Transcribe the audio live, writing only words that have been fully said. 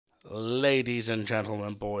Ladies and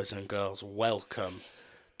gentlemen, boys and girls, welcome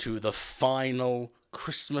to the final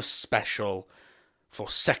Christmas special for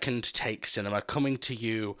Second Take Cinema, coming to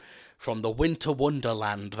you from the winter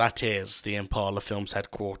wonderland that is the Impala Films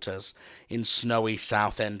headquarters in snowy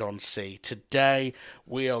Southend-on-Sea. Today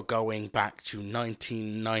we are going back to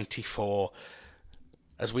 1994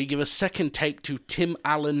 as we give a second take to Tim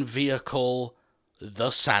Allen vehicle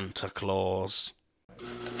The Santa Claus.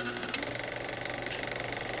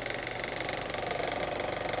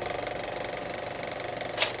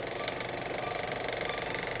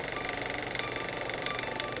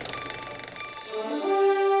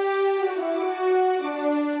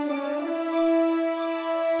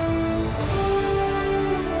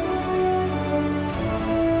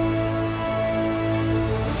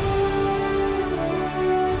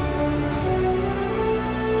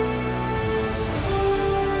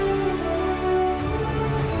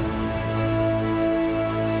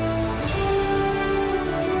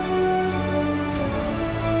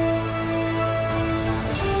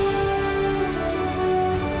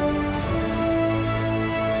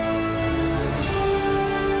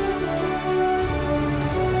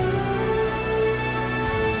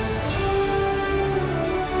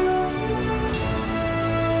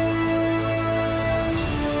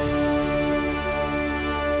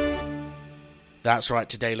 That's right,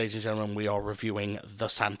 today, ladies and gentlemen, we are reviewing The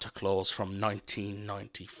Santa Claus from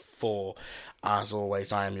 1994. As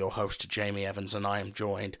always, I am your host, Jamie Evans, and I am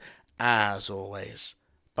joined, as always,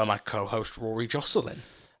 by my co-host, Rory Jocelyn.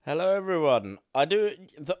 Hello, everyone. I don't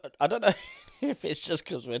know if it's just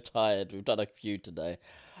because we're tired. We've done a few today.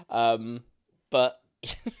 But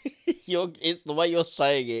it's the way you're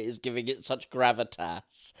saying it is giving it such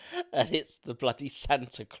gravitas, and it's the bloody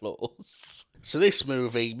Santa Claus. So this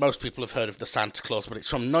movie, most people have heard of The Santa Claus, but it's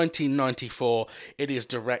from 1994. It is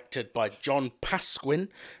directed by John Pasquin,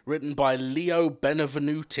 written by Leo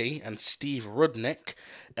Benevenuti and Steve Rudnick.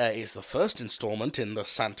 It is the first installment in the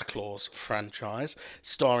Santa Claus franchise,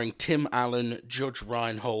 starring Tim Allen, Judge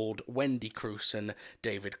Reinhold, Wendy Crewson,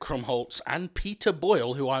 David Krumholtz, and Peter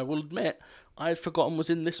Boyle, who I will admit I had forgotten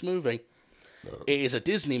was in this movie. It is a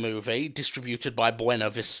Disney movie distributed by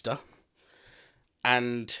Buena Vista,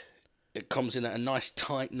 and it comes in at a nice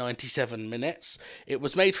tight 97 minutes. It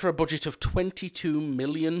was made for a budget of $22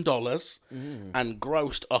 million and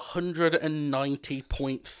grossed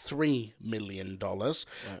 $190.3 million. Right.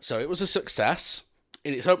 So it was a success.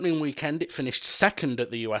 In its opening weekend, it finished second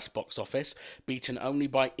at the US box office, beaten only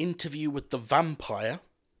by Interview with the Vampire.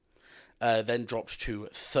 Then dropped to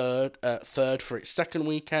third for its second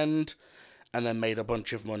weekend, and then made a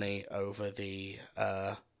bunch of money over the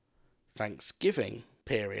Thanksgiving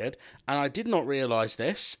period. And I did not realise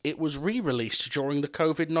this. It was re-released during the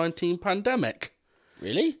COVID-19 pandemic.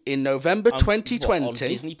 Really? In November 2020. On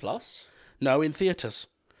Disney Plus? No, in theatres.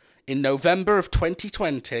 In November of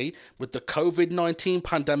 2020, with the COVID-19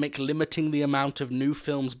 pandemic limiting the amount of new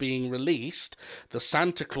films being released, The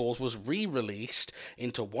Santa Claus was re-released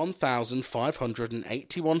into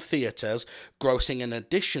 1,581 theatres, grossing an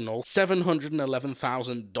additional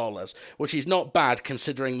 $711,000, which is not bad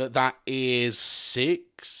considering that is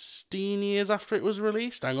 16 years after it was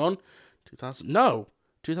released. Hang on.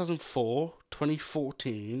 2004,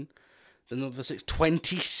 2014, another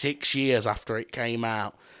 26 years after it came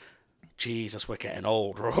out. Jesus, we're getting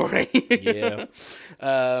old, Rory. Yeah.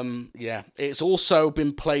 Yeah. It's also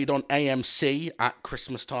been played on AMC at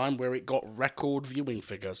Christmas time, where it got record viewing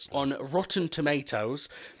figures. On Rotten Tomatoes,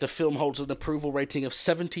 the film holds an approval rating of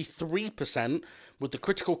 73%, with the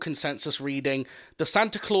critical consensus reading, "The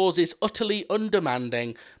Santa Claus is utterly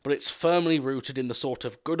undemanding, but it's firmly rooted in the sort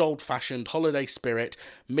of good old-fashioned holiday spirit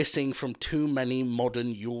missing from too many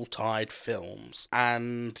modern Yuletide films."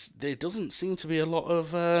 And there doesn't seem to be a lot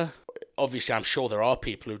of... Obviously, I'm sure there are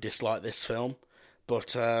people who dislike this film, but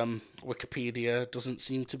Wikipedia doesn't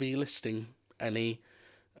seem to be listing any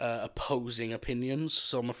opposing opinions,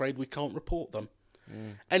 so I'm afraid we can't report them.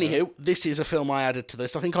 Anywho, this is a film I added to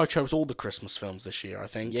this. I think I chose all the Christmas films this year, I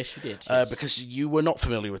think. Yes, you did. Yes. Because you were not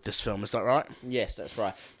familiar with this film, is that right? Yes, that's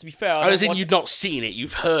right. To be fair, As in you'd not seen it,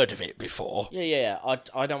 you've heard of it before. Yeah.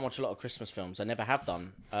 I don't watch a lot of Christmas films. I never have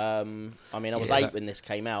done. I was 8 when this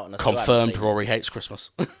came out. And I still haven't Confirmed seen Rory hates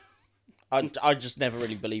Christmas. I just never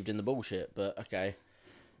really believed in the bullshit, but okay.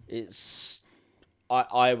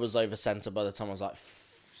 I was over Santa by the time I was like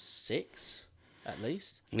 6, at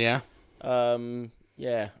least. Yeah.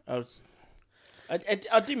 Yeah, it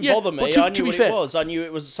didn't bother me. I knew what it was. I knew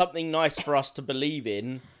it was something nice for us to believe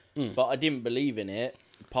in, but I didn't believe in it.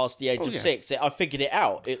 past the age of yeah. 6. I figured it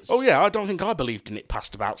out. Oh yeah, I don't think I believed in it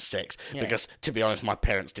past about 6 because, to be honest, my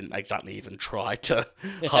parents didn't exactly even try to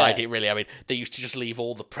hide it. Really, I mean, they used to just leave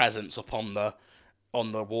all the presents up on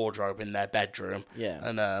the wardrobe in their bedroom. Yeah,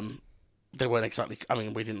 and they weren't exactly. I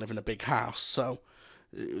mean, we didn't live in a big house, so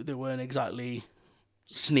they weren't exactly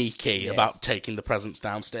sneaky about taking the presents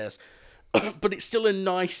downstairs. But it's still a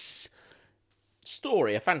nice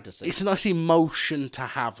story, a fantasy. It's a nice emotion to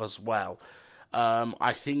have as well.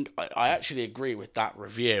 I think I actually agree with that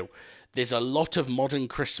review. There's a lot of modern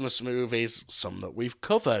Christmas movies, some that we've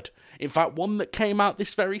covered. In fact, one that came out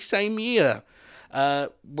this very same year,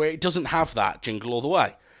 where it doesn't have that Jingle All the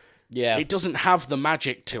Way. Yeah. It doesn't have the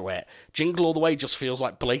magic to it. Jingle All the Way just feels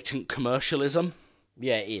like blatant commercialism.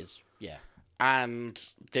 Yeah, it is. Yeah. And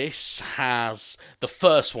this has, the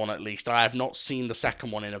first one at least, I have not seen the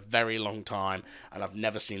second one in a very long time, and I've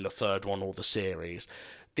never seen the third one or the series.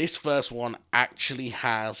 This first one actually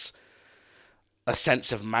has a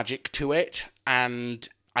sense of magic to it, and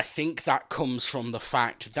I think that comes from the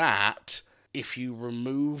fact that if you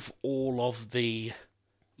remove all of the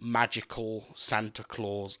magical Santa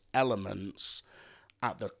Claus elements,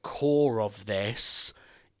 at the core of this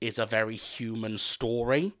is a very human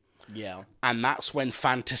story. Yeah. And that's when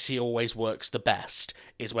fantasy always works the best,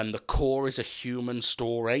 is when the core is a human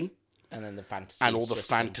story. And then the fantasy and all the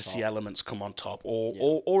fantasy elements come on top,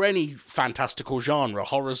 or any fantastical genre.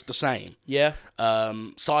 Horror's the same. Yeah.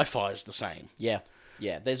 Sci-fi is the same. Yeah.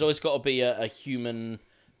 Yeah. There's always got to be a human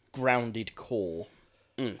grounded core,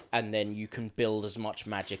 and then you can build as much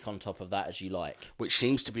magic on top of that as you like. Which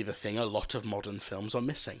seems to be the thing a lot of modern films are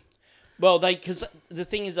missing. Well, because the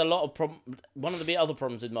thing is, one of the other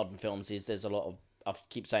problems with modern films is there's a lot of, I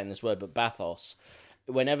keep saying this word, but bathos.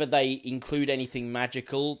 Whenever they include anything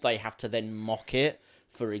magical, they have to then mock it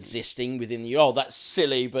for existing within the, oh, that's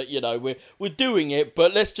silly, but, you know, we're doing it,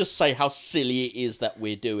 but let's just say how silly it is that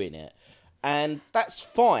we're doing it. And that's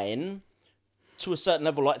fine to a certain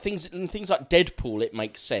level. Like things like Deadpool, it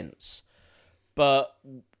makes sense. But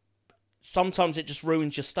sometimes it just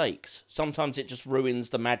ruins your stakes. Sometimes it just ruins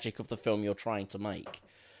the magic of the film you're trying to make.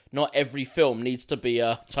 Not every film needs to be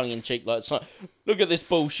a tongue-in-cheek, like, look at this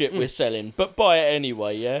bullshit we're selling, but buy it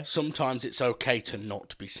anyway, yeah? Sometimes it's okay to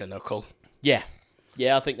not be cynical. Yeah.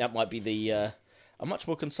 Yeah, I think that might be a much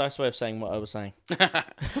more concise way of saying what I was saying.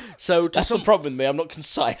 So That's the problem with me, I'm not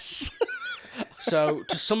concise. So,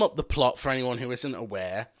 to sum up the plot for anyone who isn't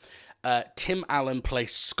aware, Tim Allen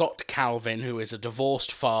plays Scott Calvin, who is a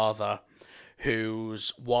divorced father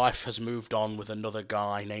whose wife has moved on with another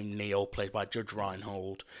guy named Neil, played by Judge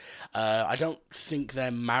Reinhold. I don't think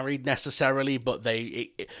they're married necessarily, but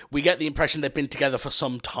we get the impression they've been together for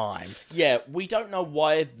some time. Yeah, we don't know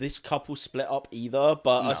why this couple split up either,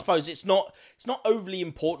 but I suppose it's not overly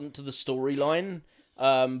important to the storyline.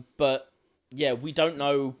 But yeah, we don't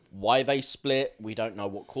know why they split. We don't know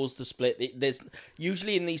what caused the split. There's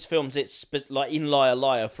usually in these films, it's like in Liar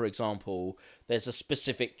Liar, for example, there's a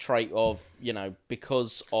specific trait of, you know,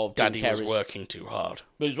 because of Jim Daddy Carrey's, was working too hard.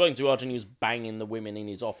 But he was working too hard and he was banging the women in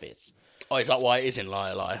his office. Oh, is that why it is in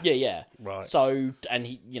Liar Liar? Yeah. Right. So, and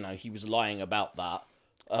he was lying about that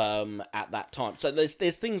at that time. So there's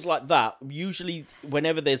things like that. Usually,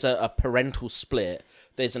 whenever there's a parental split,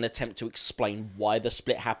 there's an attempt to explain why the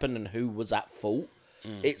split happened and who was at fault.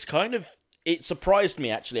 It surprised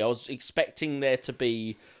me, actually. I was expecting there to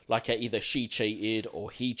be like either she cheated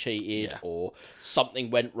or he cheated or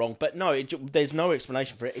something went wrong. But no, there's no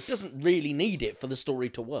explanation for it. It doesn't really need it for the story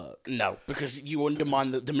to work. No, because you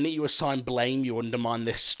undermine the minute you assign blame, you undermine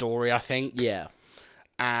this story, I think. Yeah.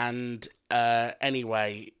 And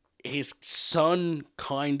anyway, his son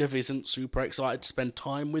kind of isn't super excited to spend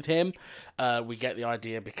time with him. We get the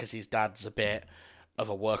idea because his dad's a bit of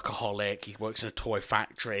a workaholic. He works in a toy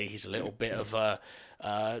factory. He's a little bit of a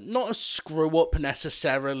not a screw up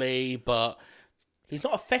necessarily, but he's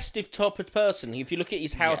not a festive type of person. If you look at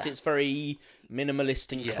his house, it's very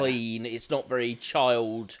minimalist and clean. It's not very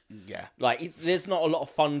child. Yeah, like there's not a lot of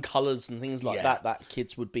fun colours and things like that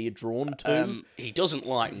kids would be drawn to. He doesn't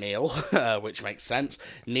like Neil, which makes sense.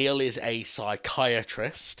 Neil is a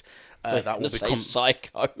psychiatrist. That will become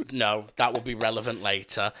psycho. No, that will be relevant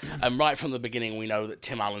later. And right from the beginning, we know that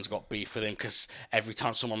Tim Allen's got beef with him because every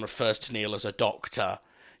time someone refers to Neil as a doctor,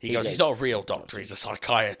 he goes, he's not a real doctor, he's a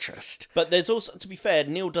psychiatrist. But there's also, to be fair,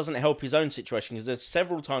 Neil doesn't help his own situation because there's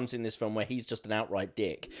several times in this film where he's just an outright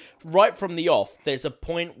dick. Right from the off, there's a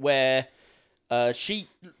point where the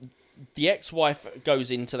ex-wife goes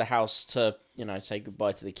into the house to, say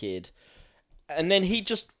goodbye to the kid. And then he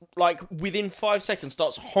just, within 5 seconds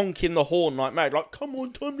starts honking the horn like mad. Like, come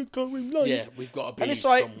on, time to go in late. Yeah, we've got to be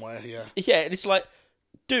somewhere, yeah. Yeah, and it's like,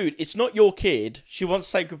 dude, it's not your kid. She wants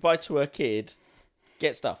to say goodbye to her kid.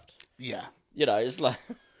 Get stuffed. Yeah. You know, it's like...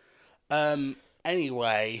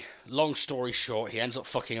 Anyway, long story short, he ends up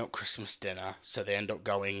fucking up Christmas dinner, so they end up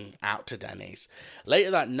going out to Denny's. Later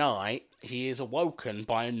that night, he is awoken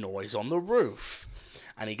by a noise on the roof.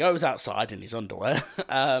 And he goes outside in his underwear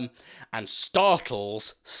and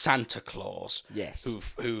startles Santa Claus. Yes.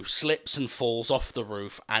 Who slips and falls off the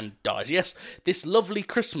roof and dies. Yes, this lovely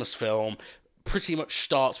Christmas film pretty much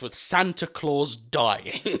starts with Santa Claus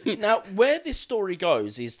dying. Now, where this story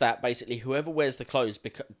goes is that basically whoever wears the clothes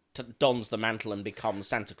dons the mantle and becomes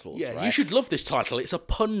Santa Claus, Yeah, right? you should love this title. It's a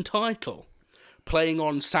pun title. Playing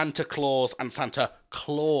on Santa Claus and Santa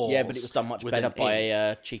Claus. Yeah, but it was done much with better an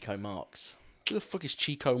by Chico Marx. Who the fuck is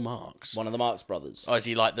Chico Marx? One of the Marx brothers. Or is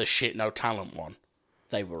he like the shit no talent one?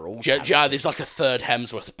 They were all Yeah, there's like a third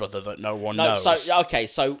Hemsworth brother that no one knows.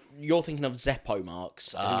 So you're thinking of Zeppo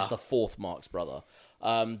Marx, who's the fourth Marx brother.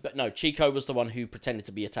 But no, Chico was the one who pretended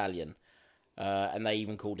to be Italian. And they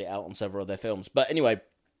even called it out on several of their films. But anyway,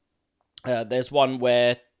 there's one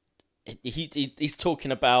where he's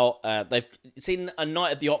talking about... it's in A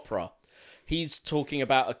Night at the Opera. He's talking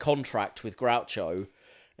about a contract with Groucho,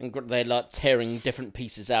 and they're like tearing different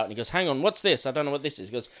pieces out, and he goes, "Hang on, what's this? I don't know what this is."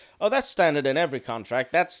 He goes, "Oh, that's standard in every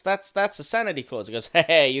contract. That's a sanity clause." He goes,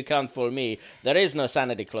 "Hey, you can't fool me. There is no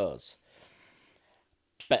sanity clause."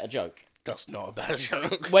 Better joke. That's not a bad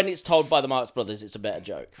joke. When it's told by the Marx Brothers, it's a better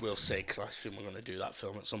joke. We'll see, because I assume we're going to do that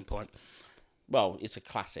film at some point. Well, it's a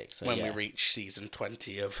classic. So when we reach season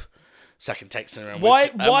 20 of Second Take Cinema.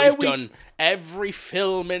 We've done every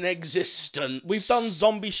film in existence. We've done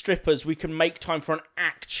zombie strippers. We can make time for an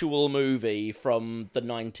actual movie from the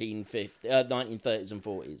 1930s and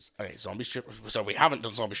 40s. Okay, zombie strippers. So we haven't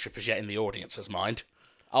done zombie strippers yet in the audience's mind.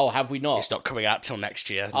 Oh, have we not? It's not coming out till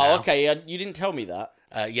next year. Oh, okay. You didn't tell me that.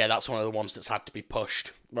 Yeah, that's one of the ones that's had to be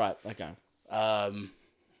pushed. Right. Okay.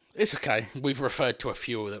 It's okay. We've referred to a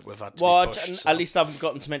few that we've had to be pushed. So. At least I've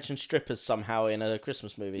gotten to mention strippers somehow in a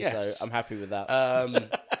Christmas movie, yes. So I'm happy with that.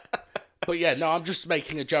 But yeah, no, I'm just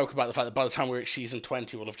making a joke about the fact that by the time we reach season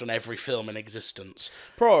 20, we'll have done every film in existence.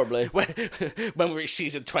 Probably. When we reach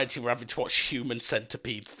season 20, we're having to watch Human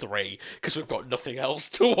Centipede 3, because we've got nothing else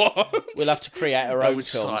to watch. We'll have to create our own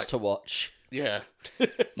films to watch. Yeah.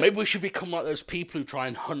 Maybe we should become like those people who try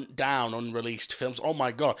and hunt down unreleased films. Oh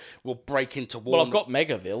my god, we'll break into Well, I've got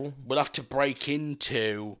Megaville. We'll have to break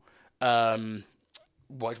into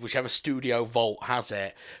whichever studio vault has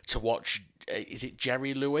it to watch. Is it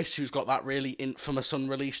Jerry Lewis who's got that really infamous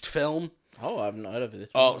unreleased film? Oh, I haven't heard of this.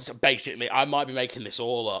 Oh, so basically, I might be making this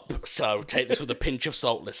all up, so take this with a pinch of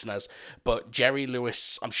salt, listeners. But Jerry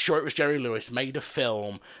Lewis, I'm sure it was Jerry Lewis, made a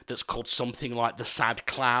film that's called something like The Sad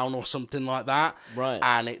Clown or something like that. Right.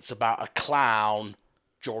 And it's about a clown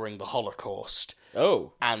during the Holocaust.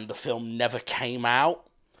 Oh. And the film never came out.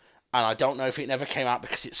 And I don't know if it never came out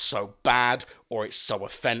because it's so bad or it's so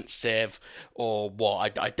offensive or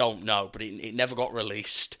what. I don't know, but it never got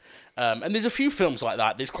released. And there's a few films like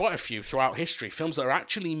that. There's quite a few throughout history. Films that are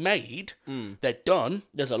actually made. They're done.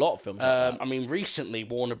 There's a lot of films like that. I mean, recently,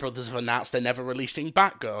 Warner Brothers have announced they're never releasing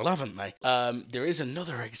Batgirl, haven't they? There is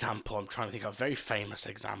another example. I'm trying to think of a very famous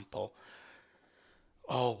example.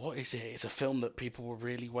 Oh, what is it? It's a film that people were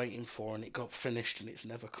really waiting for and it got finished and it's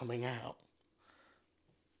never coming out.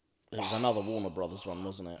 It was another Warner Brothers one,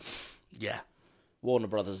 wasn't it? Yeah. Warner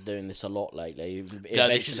Brothers doing this a lot lately. No,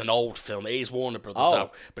 this is an old film. It is Warner Brothers,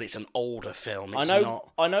 though, but it's an older film. It's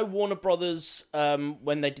I know Warner Brothers,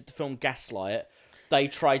 when they did the film Gaslight, they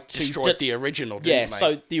tried to... destroyed the original, didn't they?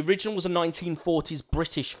 Yeah, so the original was a 1940s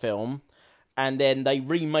British film, and then they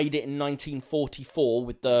remade it in 1944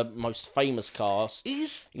 with the most famous cast,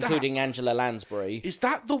 including Angela Lansbury. Is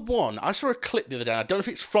that the one? I saw a clip the other day. I don't know if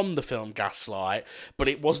it's from the film Gaslight, but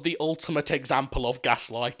it was the ultimate example of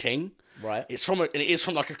gaslighting. Right. It is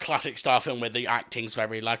from like a classic style film where the acting's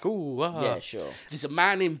very like, ooh, ah. Yeah, sure. There's a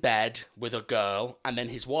man in bed with a girl, and then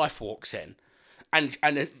his wife walks in. And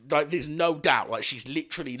like, there's no doubt, like, she's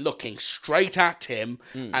literally looking straight at him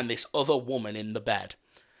and this other woman in the bed.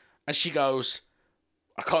 And she goes,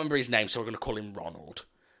 I can't remember his name, so we're going to call him Ronald.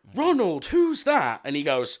 Ronald, who's that? And he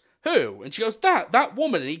goes, who? And she goes, that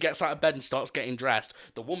woman. And he gets out of bed and starts getting dressed.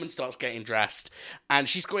 The woman starts getting dressed. And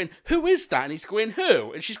she's going, who is that? And he's going,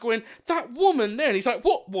 who? And she's going, that woman there. And he's like,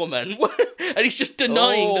 what woman? And he's just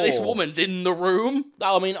denying that this woman's in the room.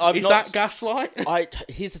 I mean, Is that Gaslight?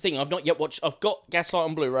 Here's the thing. I've not yet watched... I've got Gaslight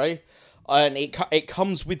on Blu-ray. And it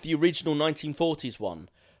comes with the original 1940s one.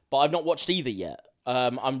 But I've not watched either yet.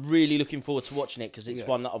 I'm really looking forward to watching it because it's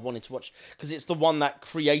one that I've wanted to watch. Because it's the one that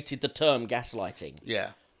created the term gaslighting.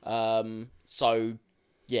 Yeah. So,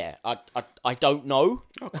 Yeah, I don't know.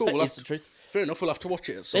 Oh, cool. We'll Is have the to, truth. fair enough. We'll have to watch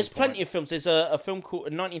it at some There's point. plenty of films. There's a film called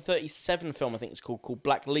a 1937 film, I think it's called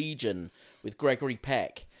Black Legion with Gregory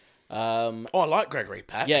Peck. Oh, I like Gregory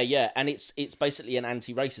Peck. Yeah, and it's basically an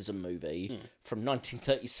anti-racism movie from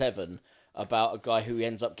 1937 about a guy who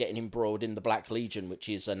ends up getting embroiled in the Black Legion, which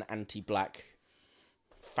is an anti-black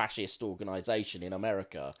fascist organisation in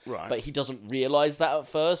America. Right. But he doesn't realise that at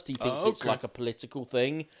first. He thinks it's okay. like a political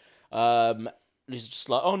thing. He's just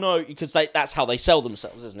like, oh no, because that's how they sell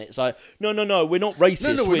themselves, isn't it? It's like, no, we're not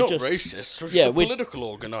racist. No, we're not just racist. We're just a we're- political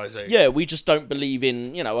organisation. Yeah, we just don't believe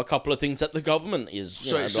in, a couple of things that the government is.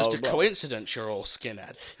 So it's just a coincidence you're all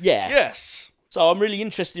skinheads. Yeah. Yes. So I'm really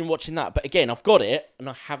interested in watching that. But again, I've got it, and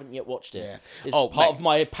I haven't yet watched it. Yeah. It's Oh, part mate. of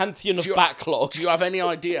my pantheon of backlog. Do you have any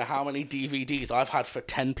idea how many DVDs I've had for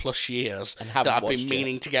 10 plus years And that haven't I've been watched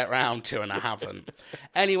meaning to get round to and I haven't?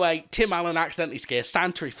 Anyway, Tim Allen accidentally scares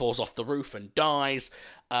Santa. He falls off the roof and dies.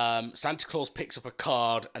 Santa Claus picks up a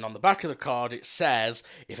card, and on the back of the card it says,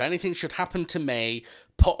 if anything should happen to me,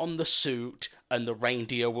 put on the suit and the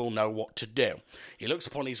reindeer will know what to do. He looks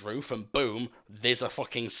upon his roof and boom, there's a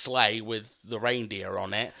fucking sleigh with the reindeer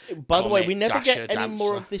on it. By the way, we Comet, never Dasher, get any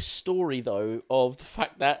more Dancer. of this story, though, of the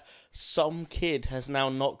fact that some kid has now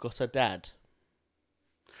not got a dad.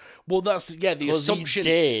 Well, that's the 'Cause he assumption.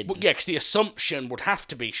 did. Well, yeah, because the assumption would have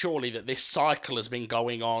to be surely that this cycle has been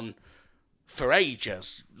going on for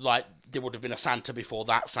ages. Like there would have been a Santa before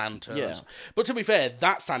that Santa. Yeah. But to be fair,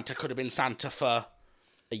 that Santa could have been Santa for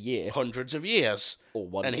A year. hundreds of years, Or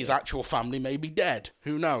one and his year. actual family may be dead.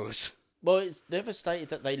 Who knows? Well, it's never stated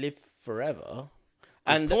that they live forever.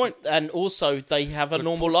 And point. and also they have a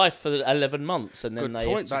normal life for 11 months, and then Good they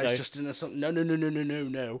point. have to That is go... just an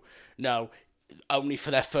assumption. No. Only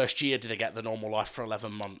for their first year do they get the normal life for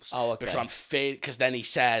 11 months. Oh, okay. Because then he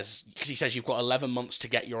says you've got 11 months to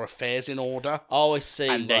get your affairs in order. Oh, I see.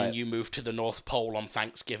 And then right. you move to the North Pole on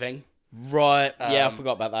Thanksgiving. Right. Yeah, I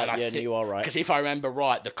forgot about that. And Yeah, you are right. Because if I remember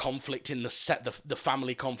right, the conflict in the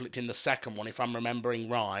family conflict in the second one, if I'm remembering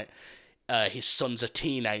right, his son's a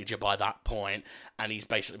teenager by that point, and he's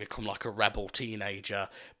basically become like a rebel teenager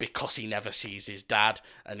because he never sees his dad,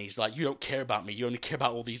 and he's like, "You don't care about me. You only care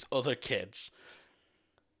about all these other kids."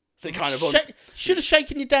 So he kind of Should have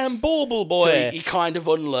shaken your damn bauble, boy. so he kind of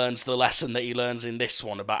unlearns the lesson that he learns in this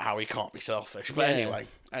one about how he can't be selfish. But Yeah. anyway.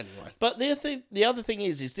 But the other thing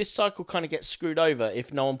is this cycle kind of gets screwed over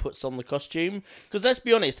if no one puts on the costume. Because let's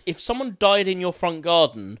be honest, if someone died in your front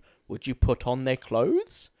garden, would you put on their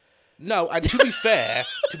clothes? No, and to be fair,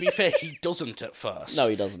 he doesn't at first. No,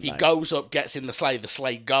 he doesn't, He no. goes up, gets in the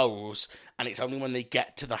sleigh goes, and it's only when they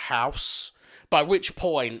get to the house. By which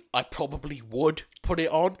point, I probably would put it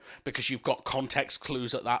on, because you've got context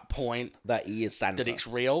clues at that point That he is Santa. that it's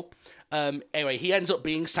real. Anyway, he ends up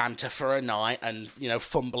being Santa for a night and,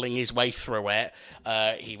 fumbling his way through it.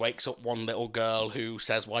 He wakes up one little girl who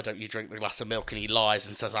says, "Why don't you drink the glass of milk?" And he lies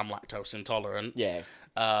and says, "I'm lactose intolerant." Yeah.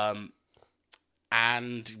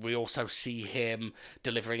 And we also see him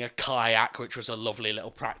delivering a kayak, which was a lovely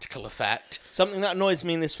little practical effect. Something that annoys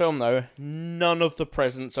me in this film, though, none of the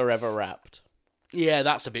presents are ever wrapped. Yeah,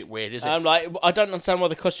 that's a bit weird, isn't it? I'm like, I don't understand why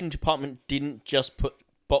the costume department didn't just put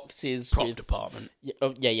boxes Prop with... department.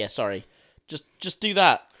 Yeah, sorry. Just do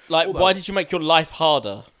that. Like, Although- why did you make your life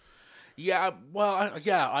harder? Yeah, well,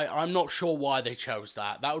 I'm not sure why they chose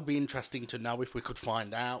that. That would be interesting to know if we could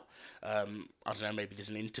find out. I don't know, maybe there's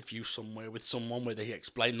an interview somewhere with someone where they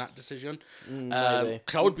explain that decision. Maybe.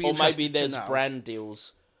 Because I would be Or interested maybe there's to know. brand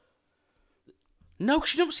deals. No,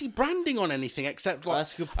 because you don't see branding on anything except like.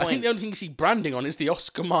 That's a good I think point. the only thing you see branding on is the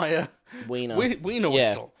Oscar Mayer Wiener. wiener Yeah.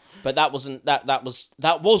 whistle. But that wasn't that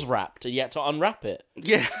was wrapped, and you had to unwrap it.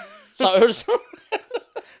 Yeah, So it was,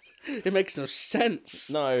 it makes no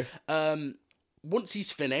sense. no. Once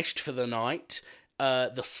he's finished for the night,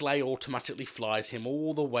 the sleigh automatically flies him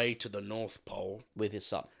all the way to the North Pole With his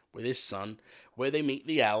son. with his son, where they meet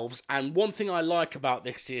the elves. And one thing I like about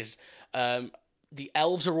this is the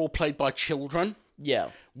elves are all played by children, Yeah.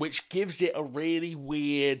 which gives it a really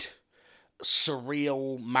weird,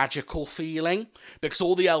 surreal, magical feeling. Because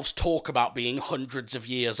all the elves talk about being hundreds of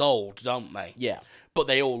years old, don't they? Yeah. But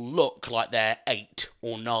they all look like they're 8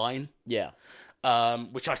 or 9. Yeah.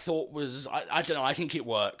 Which I thought was, I don't know, I think it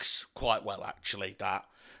works quite well, actually, that.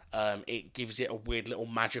 It gives it a weird little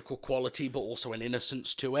magical quality, but also an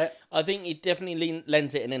innocence to it. I think it definitely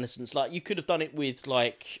lends it an innocence. Like, you could have done it with,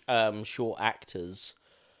 like, short actors.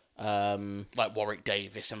 Like Warwick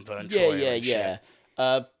Davis and Vern Yeah, Troyer yeah, and yeah.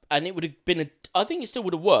 shit. And it would have been I think it still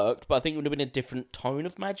would have worked, but I think it would have been a different tone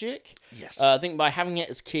of magic. Yes. I think by having it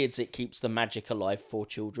as kids, it keeps the magic alive for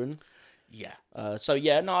children. Yeah. So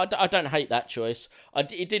yeah, no, I don't hate that choice.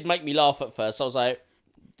 It did make me laugh at first. I was like,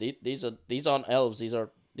 these aren't elves. These are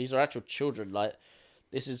actual children. Like,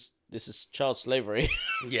 this is child slavery.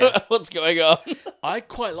 Yeah. What's going on? I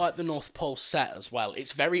quite like the North Pole set as well.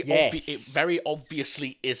 It's very Yes. it very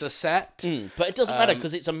obviously is a set. But it doesn't matter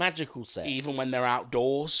because it's a magical set. Even when they're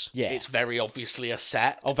outdoors, Yeah. it's very obviously a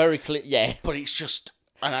set. Oh, very clear. Yeah. But it's just,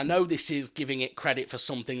 and I know this is giving it credit for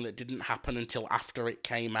something that didn't happen until after it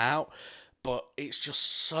came out, but it's just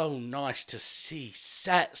so nice to see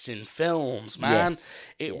sets in films, man. Yes.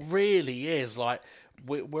 It really is. Like,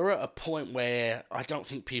 we're at a point where I don't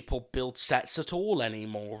think people build sets at all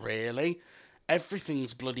anymore, really.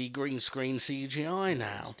 Everything's bloody green screen CGI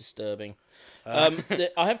now. It's disturbing. I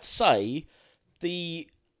have to say, the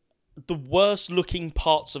worst looking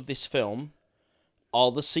parts of this film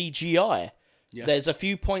are the CGI. Yeah. There's a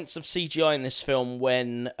few points of CGI in this film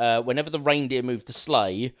when whenever the reindeer move the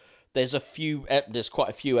sleigh, there's quite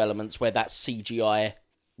a few elements where that's CGI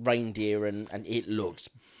reindeer and it looks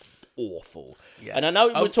awful. Yeah. And I know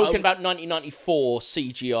we're talking about 1994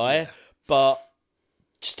 CGI, but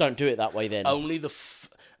just don't do it that way then. Only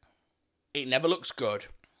it never looks good.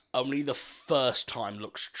 Only the first time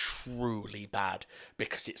looks truly bad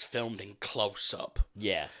because it's filmed in close up,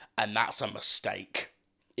 Yeah. and that's a mistake.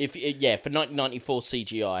 For 1994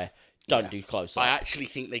 CGI, don't do close up. I actually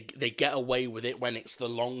think they get away with it when it's the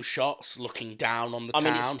long shots looking down on the town.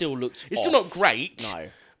 I mean, it still looks It's still not great. No.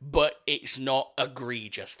 But it's not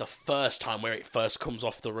egregious. The first time where it first comes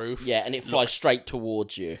off the roof. Yeah, and it flies straight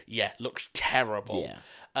towards you. Yeah, looks terrible.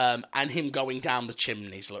 Yeah. And him going down the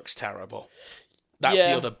chimneys looks terrible. That's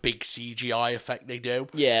Yeah. the other big CGI effect they do.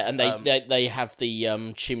 Yeah, and they have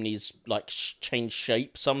the chimneys like change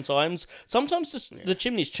shape sometimes. Sometimes the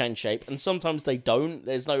chimneys change shape, and sometimes they don't.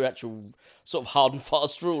 There's no actual sort of hard and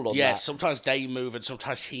fast rule on Yeah, that. sometimes they move and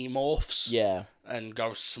sometimes he morphs. Yeah. And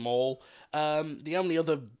goes small. The only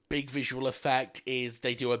other big visual effect is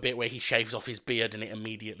they do a bit where he shaves off his beard and it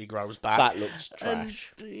immediately grows back. That looks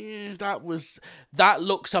trash. That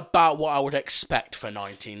looks about what I would expect for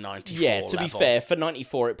 1994. Yeah, to be fair, for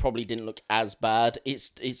 94 it probably didn't look as bad.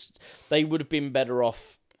 It's they would have been better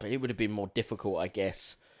off, but it would have been more difficult, I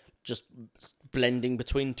guess. Just blending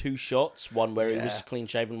between two shots, one where he was clean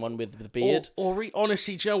shaven, one with the beard.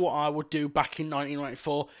 Honestly, do you know what I would do back in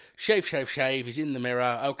 1994? Shave, he's in the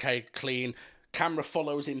mirror, okay, clean. Camera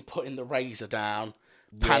follows him putting the razor down,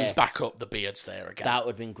 pans Yes. back up, the beard's there again. That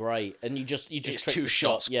would have been great. And you just it's trick two the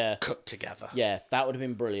shots shot. cut together. Yeah, that would have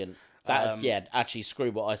been brilliant. Actually,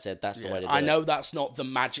 screw what I said. That's the way to do it. I know that's not the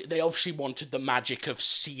magic. They obviously wanted the magic of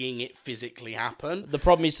seeing it physically happen. The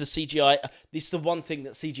problem is the CGI. This is the one thing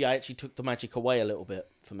that CGI actually took the magic away a little bit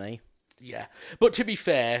for me. Yeah, but to be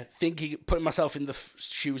fair, putting myself in the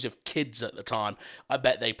shoes of kids at the time, I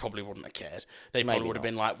bet they probably wouldn't have cared. They probably would have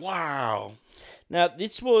been like, "Wow." Now,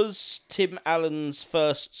 this was Tim Allen's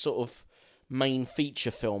first sort of main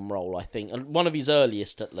feature film role, I think, and one of his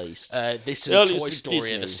earliest, at least. This and Earliest Toy with Story are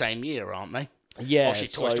Disney. the same year, aren't they? Yeah, Obviously,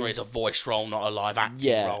 Toy Story is a voice role, not a live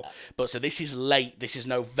acting role. But so this is late. This is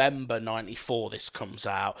November 94 this comes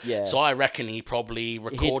out. Yeah. So I reckon he probably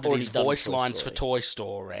recorded already his done voice Toy lines Story. for Toy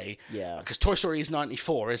Story. Yeah. Because Toy Story is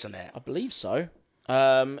 94, isn't it? I believe so.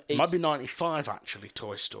 It might be 95, actually,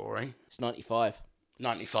 Toy Story. It's 95.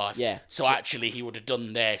 95. Yeah. So actually, he would have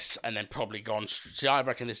done this and then probably gone... See, I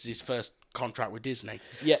reckon this is his first contract with Disney.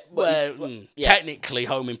 Yeah. Technically,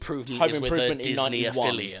 Home Improvement is with a Improvement in Disney 91.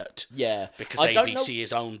 affiliate. Yeah. Because I don't know- ABC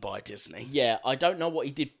is owned by Disney. Yeah, I don't know what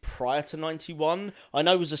he did prior to 91. I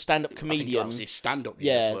know he was a stand-up I think comedian. that was his stand-up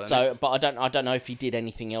years, Yeah, wasn't it? but I don't know if he did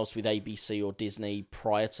anything else with ABC or Disney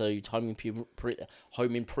prior to Home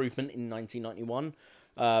Improvement in 1991.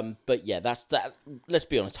 But yeah, that's that. Let's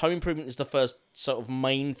be honest. Home Improvement is the first sort of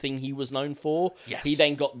main thing he was known for. Yes. He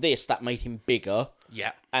then got this that made him bigger.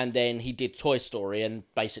 Yeah. And then he did Toy Story, and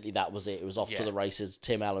basically that was it. It was off to Yeah. the races.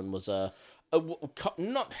 Tim Allen was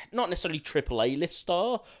not necessarily triple A-list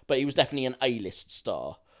star, but he was definitely an A-list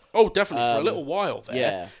star. Oh, definitely, for a little while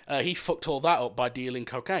there. yeah. He fucked all that up by dealing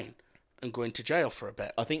cocaine and going to jail for a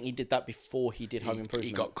bit. I think he did that before he did Home Improvement.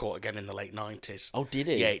 He got caught again in the late 90s. Oh, did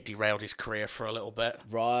he? Yeah, it derailed his career for a little bit.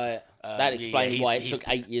 Right. That explains yeah, why it he's- took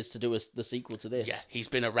 8 years to do the sequel to this. Yeah, he's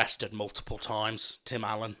been arrested multiple times, Tim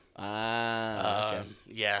Allen. Okay.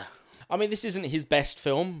 Yeah. I mean, this isn't his best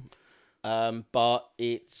film, but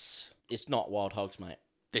it's not Wild Hogs, mate.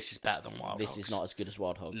 This is better than Wild Hogs. This is not as good as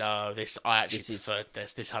Wild Hogs. No, I actually preferred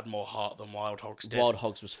this. This had more heart than Wild Hogs did. Wild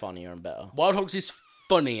Hogs was funnier and better. Wild Hogs is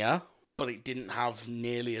funnier, but it didn't have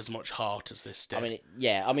nearly as much heart as this did. I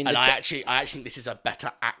mean, and I actually think this is a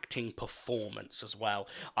better acting performance as well.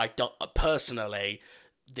 I don't personally.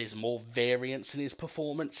 there's more variance in his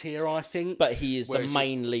performance here, I think. But he is Whereas the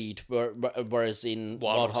main lead, whereas in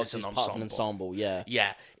Wild Hogs is is an part of an ensemble, yeah.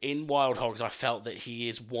 Yeah, in Wild Hogs, I felt that he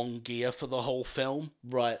is one gear for the whole film.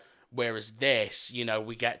 Right. Whereas this,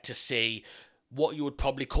 we get to see what you would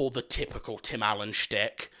probably call the typical Tim Allen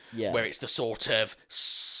shtick, where it's the sort of,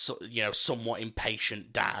 somewhat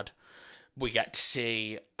impatient dad. We get to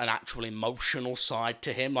see an actual emotional side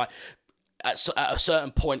to him. Like, at a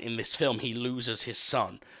certain point in this film, he loses his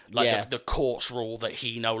son. Like, the courts rule that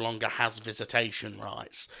he no longer has visitation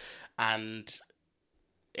rights. And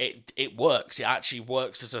it works. It actually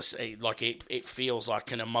works as it feels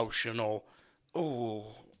like an emotional, ooh.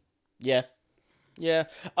 Yeah. Yeah.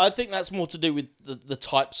 I think that's more to do with the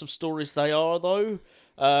types of stories they are, though.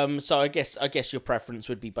 So I guess your preference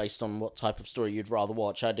would be based on what type of story you'd rather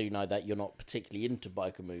watch. I do know that you're not particularly into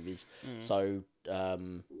biker movies, so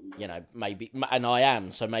maybe, and I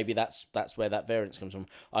am. So maybe that's where that variance comes from.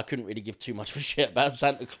 I couldn't really give too much of a shit about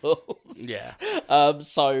Santa Claus. Yeah.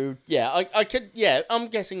 So yeah, I could. Yeah, I'm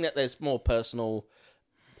guessing that there's more personal.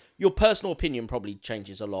 Your personal opinion probably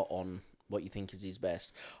changes a lot on what you think is his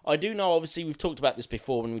best. I do know. Obviously, we've talked about this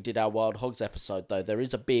before when we did our Wild Hogs episode. Though there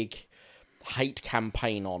is a big hate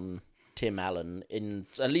campaign on Tim Allen.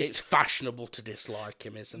 At least it's fashionable to dislike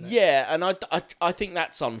him, isn't it? Yeah, and I think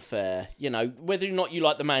that's unfair. Whether or not you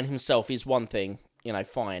like the man himself is one thing.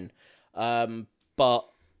 Fine. But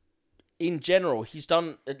in general, he's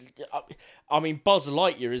done. I mean, Buzz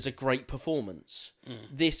Lightyear is a great performance.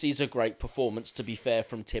 This is a great performance, to be fair,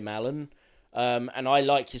 from Tim Allen. And I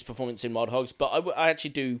like his performance in Wild Hogs, but I actually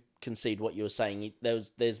do concede what you were saying.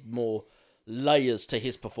 There's more layers to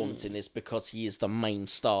his performance in this because he is the main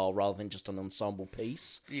star rather than just an ensemble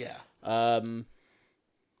piece. Yeah. But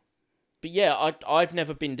yeah, I've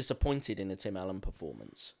never been disappointed in a Tim Allen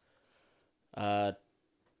performance. Other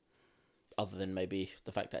than maybe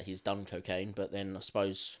the fact that he's done cocaine, but then I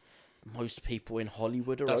suppose most people in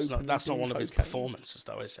Hollywood are that's open. That's not one cocaine. of his performances,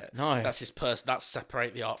 though, is it? No, that's his That's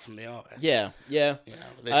separate the art from the artist. Yeah.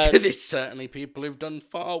 There's certainly people who've done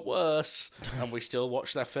far worse, and we still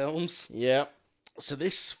watch their films. Yeah. So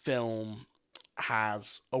this film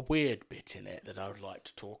has a weird bit in it that I would like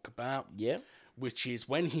to talk about. Yeah. Which is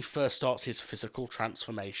when he first starts his physical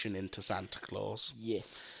transformation into Santa Claus.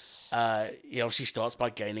 Yes. He obviously starts by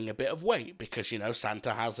gaining a bit of weight because,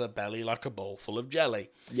 Santa has a belly like a bowl full of jelly.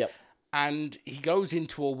 Yep. And he goes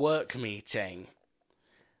into a work meeting,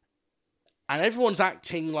 and everyone's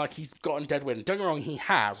acting like he's gotten dead weight. Don't get me wrong, he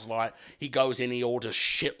has. Like, he goes in, he orders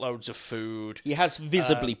shitloads of food. He has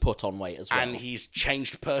visibly put on weight as well. And he's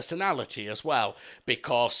changed personality as well,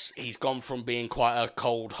 because he's gone from being quite a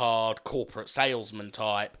cold, hard corporate salesman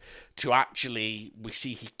type to actually, we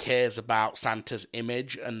see he cares about Santa's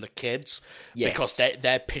image and the kids. Yes. Because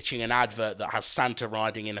they're pitching an advert that has Santa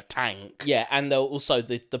riding in a tank. Yeah, and they'll also,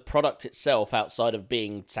 the product itself, outside of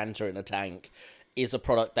being Santa in a tank, is a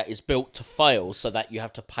product that is built to fail, so that you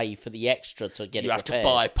have to pay for the extra to get it repaired. You have to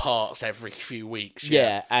buy parts every few weeks.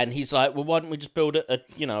 Yeah, and he's like, well, why don't we just build a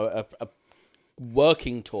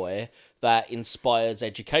working toy that inspires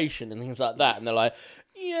education and things like that? And they're like,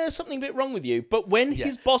 yeah, something a bit wrong with you. But when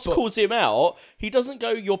his boss calls him out, he doesn't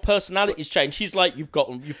go, your personality's changed. He's like, you've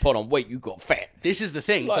put on weight, you got fat. This is the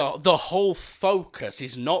thing. Like, the whole focus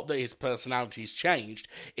is not that his personality's changed,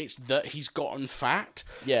 it's that he's gotten fat.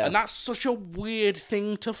 Yeah. And that's such a weird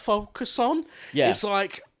thing to focus on. Yeah. It's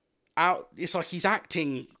like he's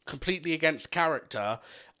acting completely against character,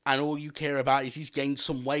 and all you care about is he's gained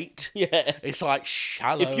some weight. Yeah. It's like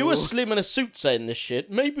shallow. If you were slim in a suit saying this shit,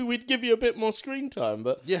 maybe we'd give you a bit more screen time,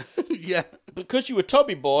 but Yeah. Yeah. because you were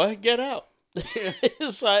tubby boy, get out.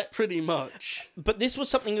 It's like, Pretty much. but this was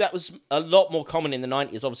something that was a lot more common in the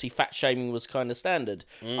 90s. Obviously, fat shaming was kind of standard.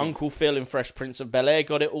 Uncle Phil in Fresh Prince of Bel-Air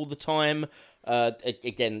got it all the time.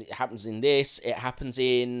 Again, it happens in this. It happens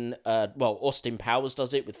in, Austin Powers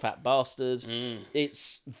does it with Fat Bastard.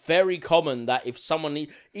 It's very common that if someone,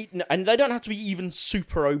 and they don't have to be even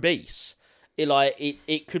super obese.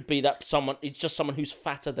 It could be that it's just someone who's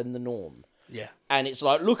fatter than the norm. Yeah. And it's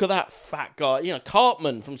like, look at that fat guy,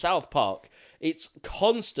 Cartman from South Park. It's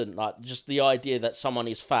constant, like, just the idea that someone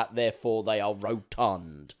is fat, therefore they are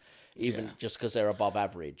rotund, even just because they're above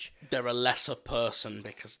average. They're a lesser person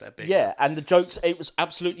because they're bigger. Yeah, and the jokes, it was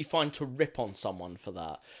absolutely fine to rip on someone for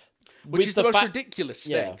that. Which is the most ridiculous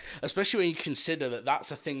thing, Yeah. especially when you consider that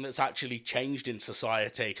that's a thing that's actually changed in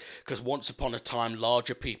society, because once upon a time,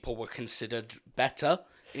 larger people were considered better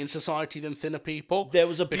in society than thinner people. There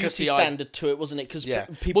was a because beauty standard to it, wasn't it? Because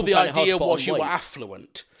people well, the found it hard idea to put was on you weight. were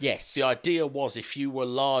affluent. Yes. The idea was if you were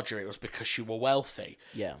larger, it was because you were wealthy.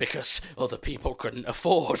 Yeah. Because other people couldn't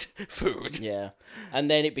afford food. Yeah, and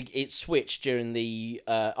then it switched during the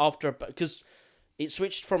because it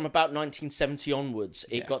switched from about 1970 onwards.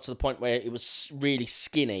 It got to the point where it was really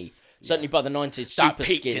skinny. Certainly by the 90s, That super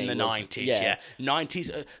peaked skinny in the was- 90s, yeah.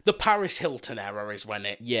 90s, the Paris Hilton era is when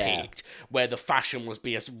it peaked, where the fashion was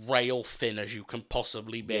be as rail thin as you can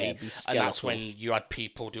possibly be. Yeah, be and that's skeletal. when you had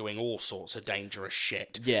people doing all sorts of dangerous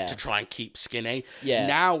shit Yeah. to try and keep skinny. Yeah.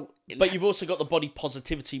 Now... But you've also got the body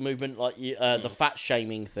positivity movement, like the fat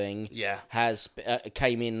shaming thing. Yeah. has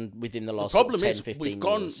came in within the last problem 10, is 15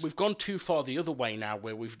 years. we've gone too far the other way now,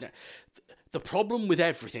 where the problem with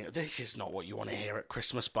everything. This is not what you want to hear at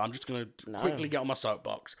Christmas, but I'm just going to quickly get on my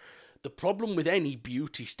soapbox. The problem with any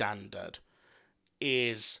beauty standard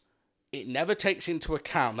is it never takes into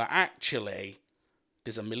account that actually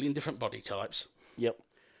there's a million different body types, Yep.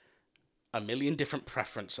 a million different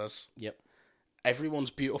preferences. Yep. Everyone's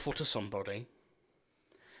beautiful to somebody,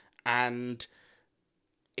 and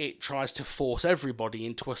it tries to force everybody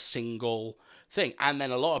into a single thing. And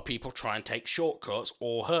then a lot of people try and take shortcuts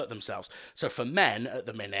or hurt themselves. So for men at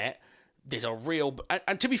the minute, there's a real...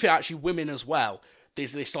 And to be fair, actually women as well,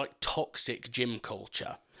 there's this like toxic gym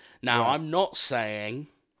culture. Now, Right. I'm not saying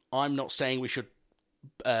we should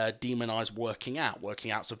demonize working out.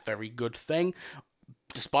 Working out's a very good thing.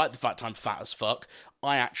 Despite the fact I'm fat as fuck,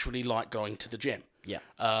 I actually like going to the gym. Yeah.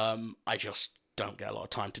 I just don't get a lot of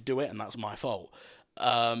time to do it, and that's my fault.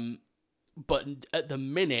 But at the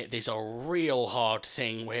minute, there's a real hard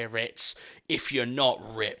thing where it's, if you're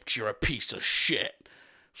not ripped, you're a piece of shit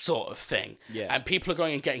sort of thing. Yeah. And people are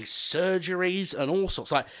going and getting surgeries and all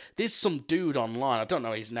sorts. Like, there's some dude online, I don't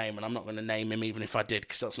know his name, and I'm not going to name him even if I did,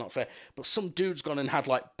 because that's not fair, but some dude's gone and had,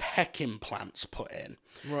 like, pec implants put in.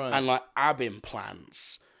 Right. And, like, ab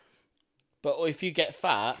implants. But if you get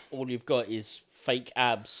fat, all you've got is fake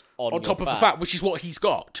abs on your On top of the fat. fat, which is what he's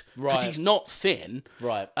got. Because Right. he's not thin.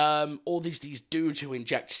 Right. All these dudes who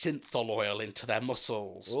inject synthol oil into their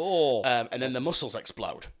muscles. Oh. And then the muscles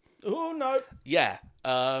explode. Oh, no. Yeah.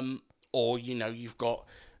 Or, you've got...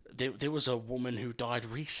 There was a woman who died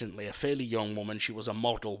recently, a fairly young woman. She was a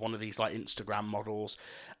model, one of these, like, Instagram models.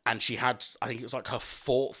 And she had, I think it was, like, her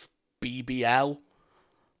 4th BBL.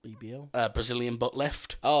 BBL? Brazilian butt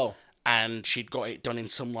lift. Oh. And she'd got it done in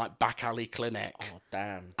some, like, back alley clinic. Oh,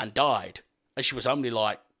 damn. And died. And she was only,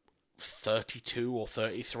 like, 32 or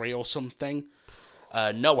 33 or something.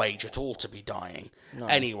 No age at all to be dying. No.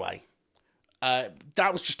 Anyway,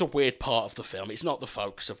 that was just a weird part of the film. It's not the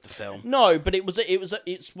focus of the film. No, but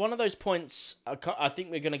it's one of those points. I think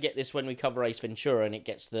we're going to get this when we cover Ace Ventura, and it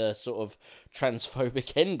gets the sort of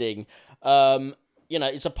transphobic ending.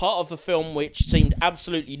 It's a part of the film which seemed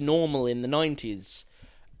absolutely normal in the 90s,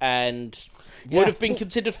 and would have been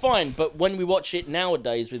considered fine. But when we watch it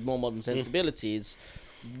nowadays with more modern sensibilities,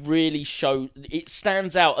 really it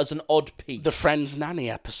stands out as an odd piece. The Friends Nanny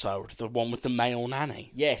episode, the one with the male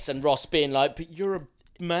nanny. Yes, and Ross being like, "But you're a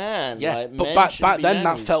man." Yeah, like, but men back shouldn't be then that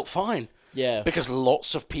nannies." felt fine. Yeah. Because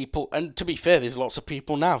lots of people, and to be fair, there's lots of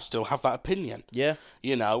people now still have that opinion. Yeah.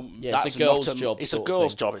 That's it's a girl's not job. It's a sort of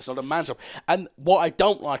girl's thing. job. It's not a man's job. And what I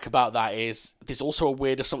don't like about that is there's also a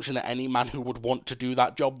weird assumption that any man who would want to do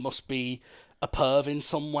that job must be a perv in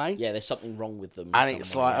some way. Yeah, there's something wrong with them. And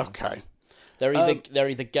it's somewhere. like, okay. They're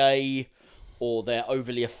either gay, or they're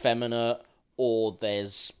overly effeminate, or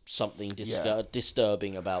there's something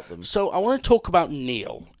disturbing about them. So I want to talk about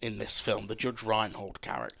Neil in this film, the Judge Reinhold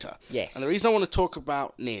character. Yes. And the reason I want to talk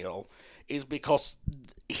about Neil is because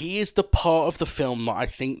he is the part of the film that I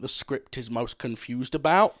think the script is most confused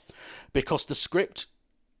about. Because the script,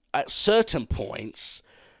 at certain points,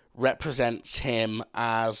 represents him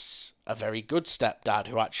as a very good stepdad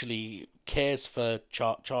who actually cares for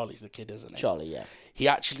Charlie's the kid, isn't he? Charlie, yeah. He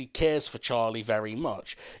actually cares for Charlie very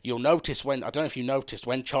much. You'll notice I don't know if you noticed,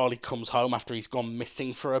 when Charlie comes home after he's gone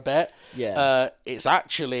missing for a bit, it's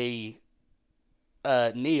actually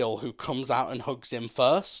Neil who comes out and hugs him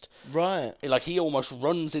first. Right. Like, he almost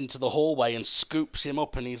runs into the hallway and scoops him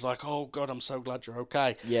up, and he's like, "Oh, God, I'm so glad you're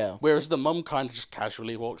okay." Yeah. Whereas the mum kind of just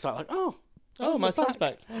casually walks out like, "Oh, my you're son's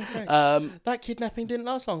back. Oh, great. That kidnapping didn't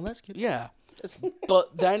last long. That's good. Yeah.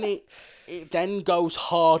 But then it then goes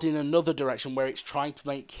hard in another direction where it's trying to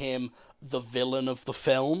make him the villain of the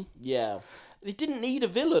film. Yeah. It didn't need a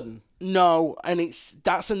villain. No, and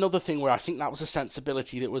that's another thing where I think that was a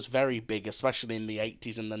sensibility that was very big, especially in the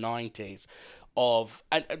 80s and the 90s.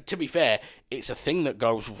 And to be fair, it's a thing that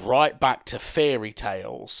goes right back to fairy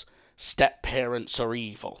tales, step-parents are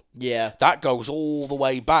evil. Yeah. That goes all the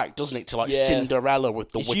way back, doesn't it, to like Yeah. Cinderella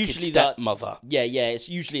with the It's wicked usually stepmother. Yeah, it's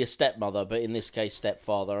usually a stepmother, but in this case,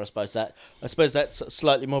 stepfather. I suppose that's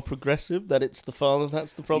slightly more progressive. That it's the father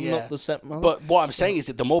that's the problem, not the stepmother. But what I'm saying is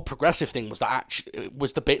that the more progressive thing was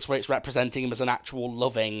was the bits where it's representing him as an actual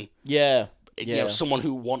loving, yeah, you know, someone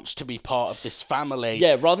who wants to be part of this family.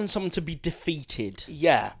 Yeah, rather than someone to be defeated.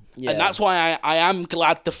 Yeah. Yeah. And that's why I am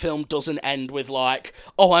glad the film doesn't end with like,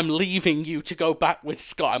 oh, I'm leaving you to go back with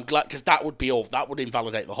Scott. I'm glad, because that would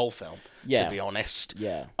invalidate the whole film, to be honest.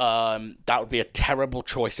 Yeah. That would be a terrible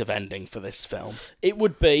choice of ending for this film. It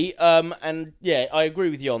would be, and yeah, I agree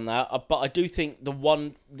with you on that. But I do think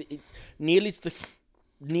Neil is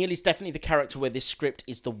definitely the character where this script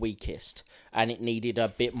is the weakest, and it needed a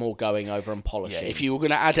bit more going over and polishing. Yeah, if you were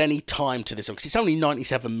going to add any time to this, because it's only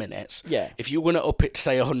 97 minutes, if you were going to up it to,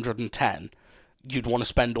 say, 110, you'd want to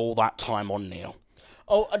spend all that time on Neil.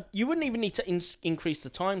 Oh, you wouldn't even need to increase the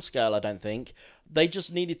time scale, I don't think. They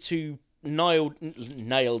just needed to nail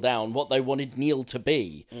down what they wanted Neil to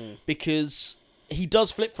be, because he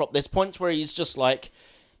does flip-flop. There's points where he's just like...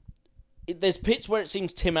 There's bits where it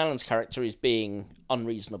seems Tim Allen's character is being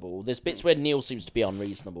unreasonable. There's bits where Neil seems to be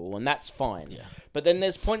unreasonable, and that's fine. Yeah. But then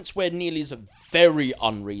there's points where Neil is very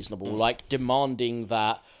unreasonable, like demanding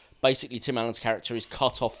that basically Tim Allen's character is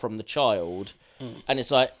cut off from the child, and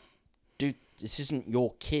it's like, dude, this isn't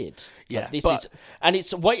your kid. Yeah, and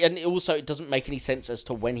also it doesn't make any sense as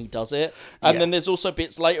to when he does it. And then there's also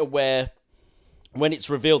bits later where, when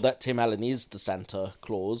it's revealed that Tim Allen is the Santa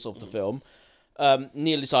Claus of the film,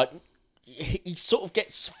 Neil is like, he sort of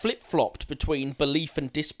gets flip-flopped between belief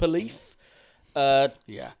and disbelief. And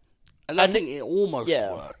I think it almost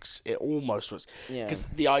works. It almost works. Because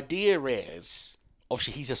the idea is,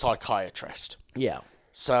 obviously, he's a psychiatrist. Yeah.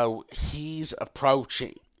 So he's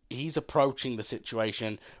approaching the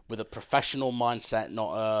situation with a professional mindset,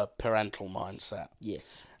 not a parental mindset.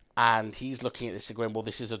 Yes. And he's looking at this and going, well,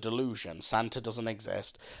 this is a delusion. Santa doesn't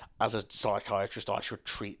exist. As a psychiatrist, I should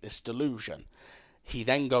treat this delusion. He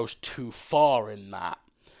then goes too far in that.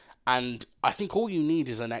 And I think all you need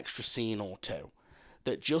is an extra scene or two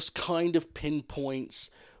that just kind of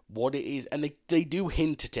pinpoints what it is. And they do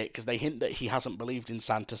hint at it, because they hint that he hasn't believed in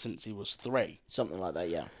Santa since he was 3. Something like that,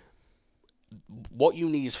 yeah. What you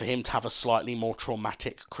need is for him to have a slightly more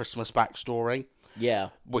traumatic Christmas backstory. Yeah.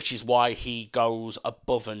 Which is why he goes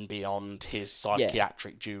above and beyond his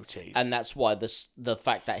psychiatric duties. And that's why the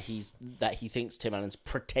fact that he thinks Tim Allen's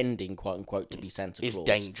pretending, quote unquote, to be Santa Claus is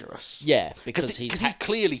dangerous. Yeah, because he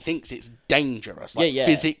clearly thinks it's dangerous,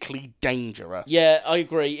 physically dangerous. Yeah, I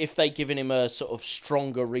agree. If they'd given him a sort of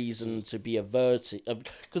stronger reason to be averted,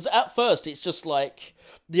 because at first it's just like,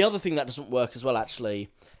 the other thing that doesn't work as well actually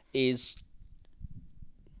is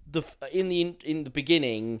in the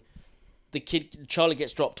beginning, Charlie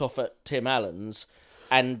gets dropped off at Tim Allen's,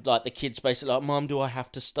 and like the kid's basically like, "Mum, do I have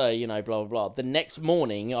to stay?" You know, blah blah blah. The next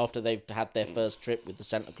morning, after they've had their first trip with the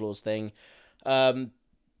Santa Claus thing, the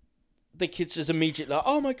kid's just immediately like,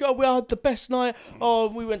 "Oh my god, we had the best night! Oh,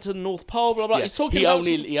 we went to the North Pole." Blah blah. Yeah. He's talking he about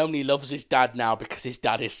only loves his dad now because his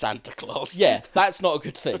dad is Santa Claus. Yeah, that's not a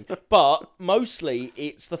good thing. But mostly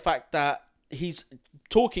it's the fact that he's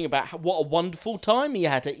talking about what a wonderful time he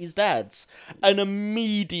had at his dad's, and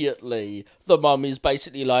immediately the mum is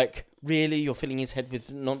basically like, really, you're filling his head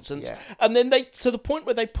with nonsense? Yeah. And then to the point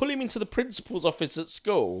where they pull him into the principal's office at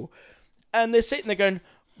school, and they're sitting there going,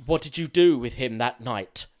 what did you do with him that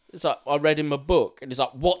night? It's like, I read him a book. And it's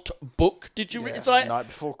like, what book did you read? It's like, Night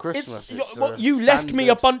Before Christmas. You left me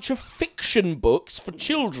a bunch of fiction books for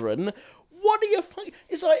children. What are you...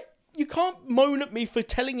 It's like, you can't moan at me for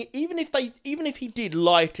telling it, even if he did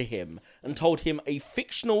lie to him and told him a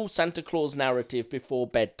fictional Santa Claus narrative before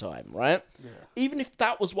bedtime, right? Yeah. Even if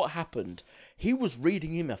that was what happened, he was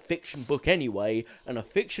reading him a fiction book anyway, and a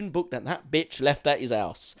fiction book that bitch left at his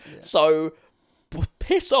house. Yeah. So,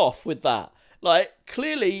 piss off with that. Like,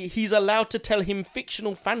 clearly, he's allowed to tell him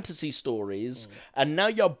fictional fantasy stories, and now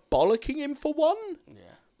you're bollocking him for one? Yeah.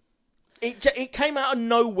 It came out of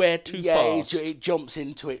nowhere too fast. Yeah, it jumps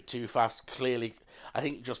into it too fast, clearly. I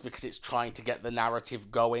think just because it's trying to get the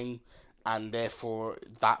narrative going, and therefore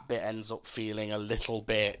that bit ends up feeling a little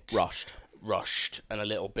bit... Rushed, and a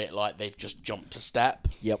little bit like they've just jumped a step.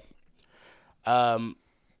 Yep.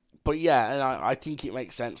 But yeah, and I think it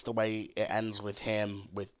makes sense the way it ends with him,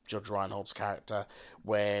 with Judge Reinhold's character,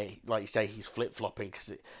 where, like you say, he's flip-flopping.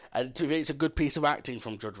 And it's a good piece of acting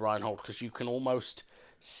from Judge Reinhold, because you can almost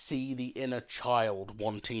see the inner child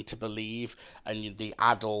wanting to believe, and the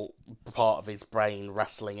adult part of his brain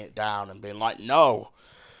wrestling it down and being like, no,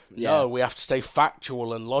 No, we have to stay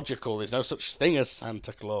factual and logical. There's no such thing as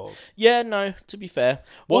Santa Claus. Yeah, no, to be fair.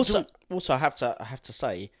 What Also, I have to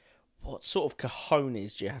say, what sort of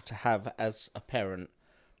cojones do you have to have as a parent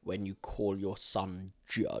when you call your son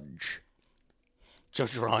Judge?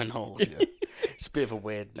 Judge Reinhold, yeah. It's a bit of a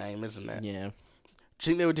weird name, isn't it? Yeah. Do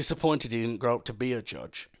you think they were disappointed he didn't grow up to be a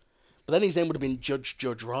judge? But then his name would have been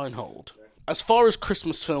Judge Reinhold. As far as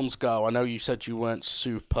Christmas films go, I know you said you weren't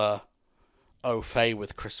super au fait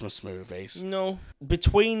with Christmas movies. No.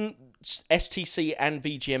 Between STC and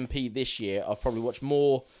VGMP this year, I've probably watched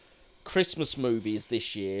more Christmas movies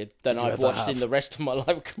this year than I've watched in the rest of my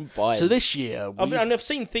life combined. So this year... I've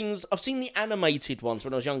seen things... I've seen the animated ones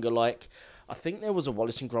when I was younger, like... I think there was a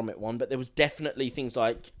Wallace and Gromit one, but there was definitely things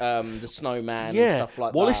like the Snowman and stuff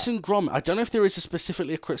like Wallace that. and Gromit. I don't know if there is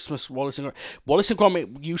specifically a Christmas Wallace and Gromit. Wallace and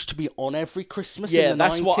Gromit used to be on every Christmas in the 90s. Yeah,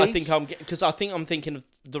 that's what I think I'm... Because I think I'm thinking of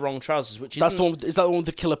The Wrong Trousers, which is... That's the one... Is that the one with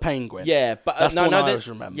the killer penguin? Yeah, but... That's the one I always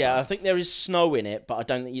remember. Yeah, I think there is snow in it, but I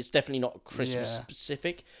don't think... It's definitely not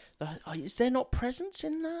Christmas-specific. Is there not presents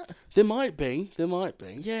in that? There might be.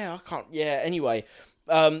 Yeah, I can't... Yeah, anyway.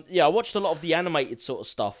 I watched a lot of the animated sort of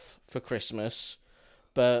stuff for Christmas,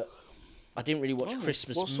 but I didn't really watch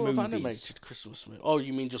Christmas movies. What sort of animated Christmas movie? Oh,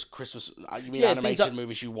 you mean just Christmas... You mean animated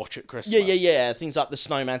movies you watch at Christmas? Yeah. Things like The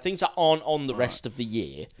Snowman. Things that aren't on the rest of the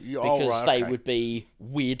year. Because they would be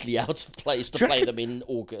weirdly out of place to play them in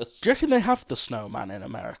August. Do you reckon they have The Snowman in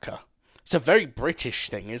America? It's a very British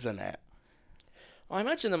thing, isn't it? I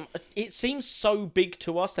imagine them... It seems so big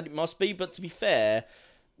to us that it must be, but to be fair...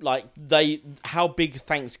 Like, how big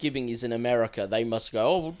Thanksgiving is in America, they must go,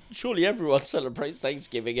 oh, well, surely everyone celebrates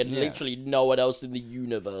Thanksgiving, and literally no one else in the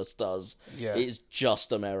universe does. Yeah. It's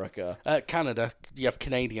just America. Canada, you have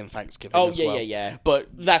Canadian Thanksgiving as well. Yeah. But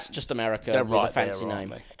that's just America with a fancy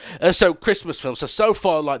name. So, Christmas films. So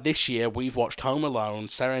far, like this year, we've watched Home Alone,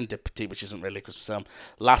 Serendipity, which isn't really a Christmas film,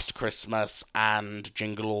 Last Christmas, and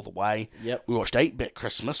Jingle All the Way. Yep. We watched 8-Bit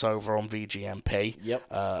Christmas over on VGMP. Yep.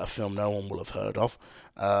 A film no one will have heard of.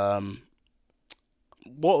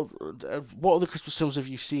 What other Christmas films have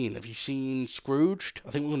you seen? Have you seen Scrooged?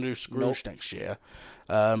 I think we're going to do Scrooge next year.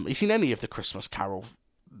 Have you seen any of the Christmas Carol?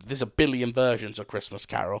 There's a billion versions of Christmas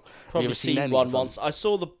Carol. Probably have you ever seen any one of them? once. I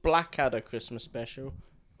saw the Blackadder Christmas special.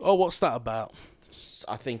 Oh, what's that about?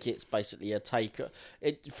 I think it's basically a take...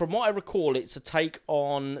 From what I recall, it's a take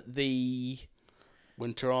on the...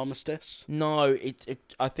 Winter Armistice? No,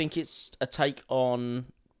 I think it's a take on...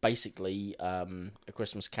 basically A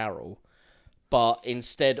Christmas Carol, but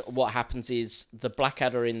instead what happens is the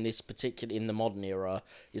Blackadder in the modern era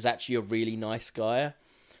is actually a really nice guy,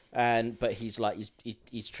 but he's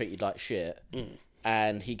treated like shit,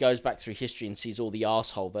 and he goes back through history and sees all the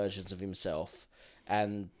arsehole versions of himself,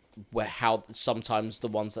 and how sometimes the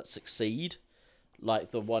ones that succeed, like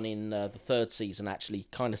the one in the third season, actually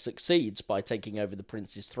kind of succeeds by taking over the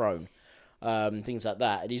prince's throne, things like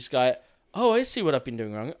that, and he's like, oh, I see what I've been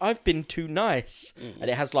doing wrong. I've been too nice. And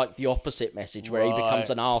it has, like, the opposite message where he becomes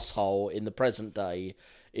an arsehole in the present day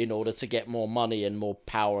in order to get more money and more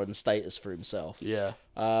power and status for himself. Yeah.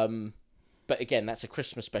 But again, that's a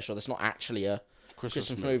Christmas special. That's not actually a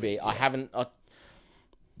Christmas movie. Yeah.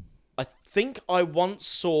 I think I once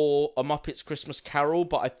saw a Muppets Christmas Carol,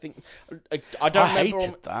 but I think... I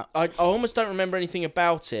hated that. I almost don't remember anything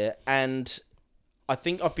about it, and... I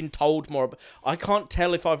think I've been told more. I can't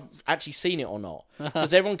tell if I've actually seen it or not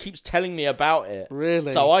because everyone keeps telling me about it.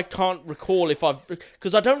 Really? So I can't recall if I've...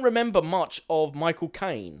 Because I don't remember much of Michael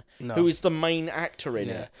Caine, who is the main actor in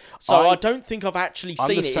it. So I don't think I've actually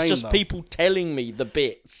seen it. It's just people telling me the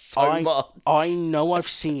bits so much. I know I've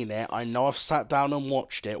seen it. I know I've sat down and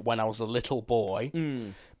watched it when I was a little boy.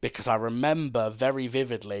 Because I remember very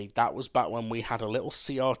vividly, that was back when we had a little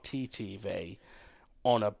CRT TV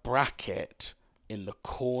on a bracket... in the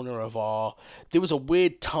corner of our... There was a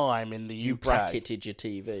weird time in the UK... You bracketed your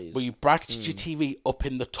TVs. Where you bracketed your TV up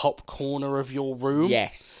in the top corner of your room.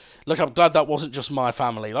 Yes. Look, I'm glad that wasn't just my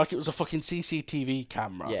family. Like, it was a fucking CCTV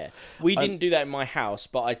camera. Yeah. We didn't do that in my house,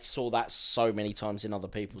 but I saw that so many times in other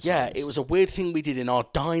people's homes. It was a weird thing we did in our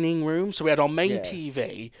dining room. So we had our main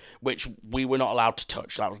TV, which we were not allowed to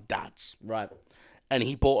touch. That was Dad's. Right. And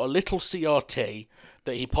he bought a little CRT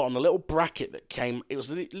that he put on a little bracket that came... It was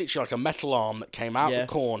literally like a metal arm that came out the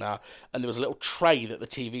corner, and there was a little tray that the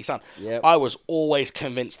TV sat on. Yep. I was always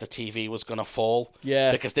convinced the TV was going to fall.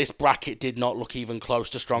 Yeah. Because this bracket did not look even close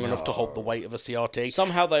to strong enough to hold the weight of a CRT.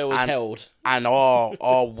 Somehow they always held. And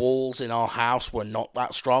our walls in our house were not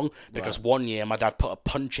that strong, because one year my dad put a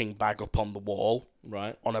punching bag up on the wall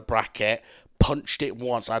on a bracket, punched it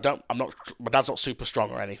once. My dad's not super strong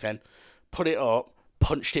or anything. Put it up,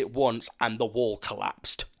 punched it once, and the wall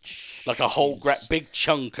collapsed. Like a whole big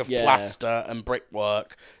chunk of plaster and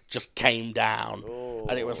brickwork just came down.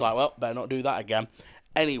 And it was like, well, better not do that again.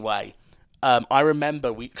 Anyway, I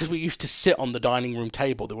remember because we used to sit on the dining room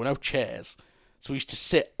table. There were no chairs. So we used to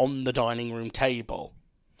sit on the dining room table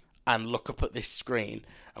and look up at this screen.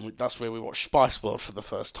 And that's where we watched Spice World for the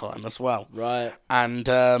first time as well. Right. And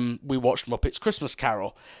we watched Muppets Christmas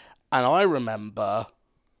Carol. And I remember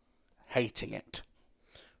hating it.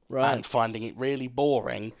 Right. And finding it really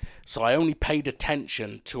boring. So I only paid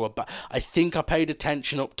attention to I think I paid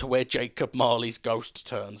attention up to where Jacob Marley's ghost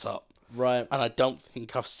turns up. Right. And I don't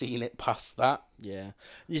think I've seen it past that. Yeah.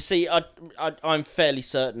 You see, I'm fairly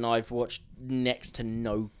certain I've watched next to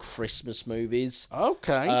no Christmas movies.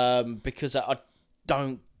 Okay. Because I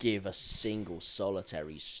don't give a single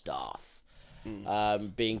solitary staff.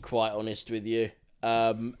 Being quite honest with you.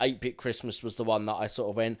 8-Bit Christmas was the one that I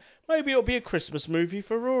sort of went, maybe it'll be a Christmas movie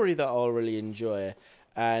for Rory that I'll really enjoy.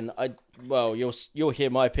 And you'll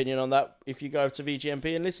hear my opinion on that if you go to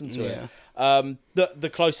VGMP and listen to it. The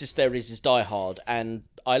closest there is Die Hard, and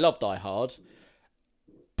I love Die Hard.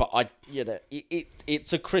 But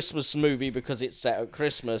it's a Christmas movie because it's set at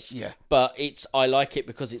Christmas. Yeah. But I like it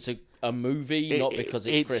because it's a movie, not because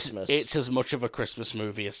it's Christmas. It's as much of a Christmas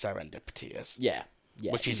movie as Serendipity is. Yeah.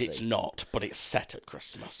 Yeah, which is, it's not, but it's set at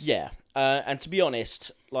Christmas. Yeah, and to be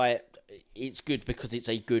honest, like, it's good because it's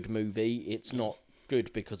a good movie. It's not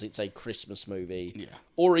good because it's a Christmas movie. Yeah.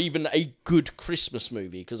 Or even a good Christmas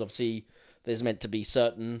movie, because obviously there's meant to be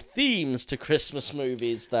certain themes to Christmas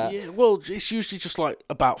movies that... Yeah, well, it's usually just, like,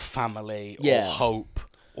 about family, or hope,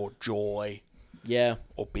 or joy. Yeah.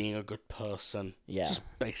 Or being a good person. Yeah. Just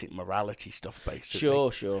basic morality stuff, basically.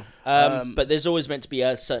 Sure. But there's always meant to be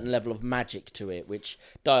a certain level of magic to it, which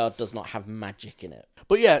Die Hard does not have magic in it.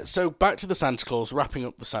 But yeah, so back to the Santa Claus, wrapping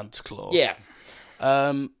up the Santa Claus. Yeah.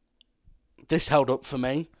 This held up for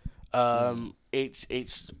me.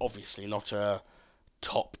 It's obviously not a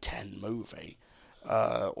top 10 movie,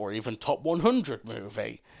 or even top 100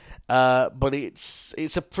 movie. But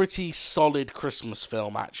it's a pretty solid Christmas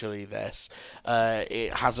film, actually, this.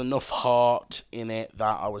 It has enough heart in it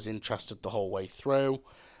that I was interested the whole way through.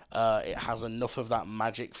 It has enough of that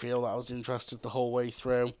magic feel that I was interested the whole way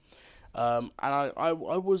through. And I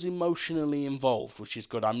was emotionally involved, which is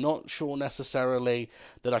good. I'm not sure necessarily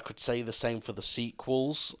that I could say the same for the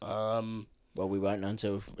sequels. Well, we won't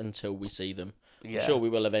know until we see them. Yeah. I'm sure we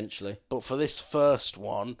will eventually. But for this first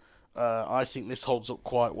one... I think this holds up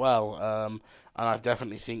quite well, and I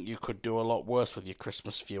definitely think you could do a lot worse with your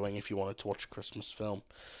Christmas viewing if you wanted to watch a Christmas film.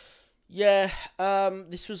 Yeah,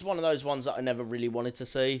 this was one of those ones that I never really wanted to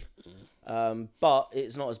see, but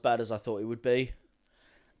it's not as bad as I thought it would be.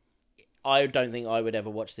 I don't think I would ever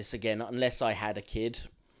watch this again unless I had a kid.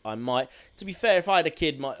 I might. To be fair, if I had a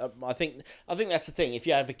kid, I think that's the thing. If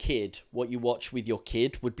you have a kid, what you watch with your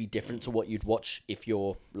kid would be different to what you'd watch if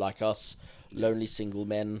you're like us, lonely single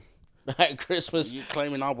men. At Christmas. Are you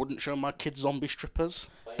claiming I wouldn't show my kids zombie strippers?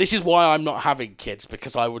 This is why I'm not having kids,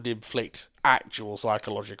 because I would inflict actual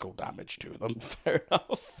psychological damage to them. Fair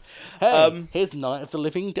enough. Hey, here's Night of the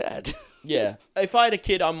Living Dead. Yeah. If I had a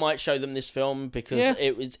kid, I might show them this film because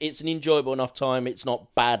it's an enjoyable enough time. It's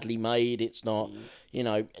not badly made. It's not,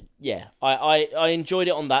 I enjoyed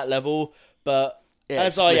it on that level, but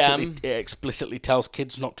it explicitly tells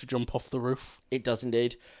kids not to jump off the roof. It does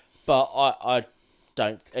indeed. But I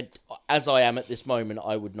don't, as I am at this moment,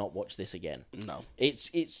 I would not watch this again. No. It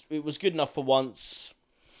was good enough for once.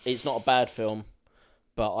 It's not a bad film,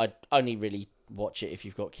 but I'd only really watch it if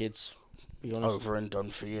you've got kids. Be honest. Over and done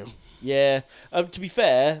for you. Yeah. To be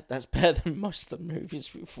fair, that's better than most of the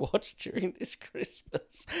movies we've watched during this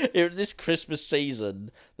Christmas. This Christmas season,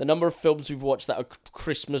 the number of films we've watched that are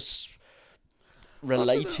Christmas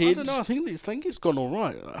related. I don't know. I think it's gone all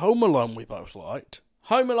right. Home Alone we both liked.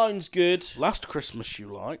 Home Alone's good. Last Christmas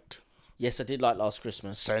you liked. Yes, I did like Last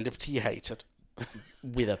Christmas. Serendipity you hated.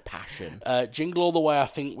 With a passion. Jingle All the Way, I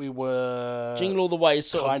think we were... Jingle All the Way is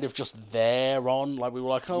sort kind of just there on. Like, we were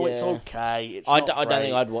like, it's okay. I don't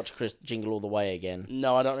think I'd watch Jingle All the Way again.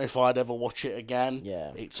 No, I don't know if I'd ever watch it again.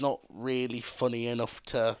 Yeah. It's not really funny enough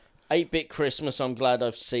to... 8-Bit Christmas, I'm glad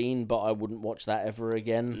I've seen, but I wouldn't watch that ever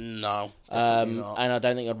again. No, definitely not. And I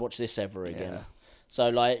don't think I'd watch this ever again. Yeah. So,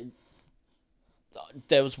 like...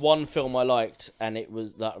 There was one film I liked, and it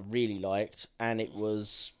was that I really liked, and it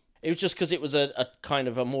was just because it was a kind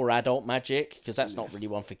of a more adult magic, because that's not really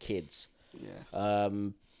one for kids. Yeah.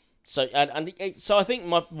 So I think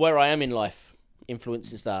where I am in life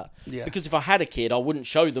influences that. Yeah. Because if I had a kid, I wouldn't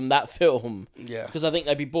show them that film. Yeah. Because I think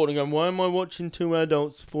they'd be bored and going, "Why am I watching two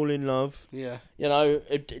adults fall in love?" Yeah.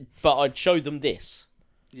 But I'd show them this.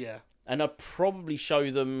 Yeah. And I'd probably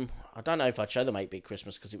show them... I don't know if I'd show them 8-Bit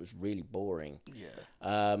Christmas because it was really boring.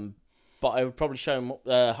 Yeah. But I would probably show them...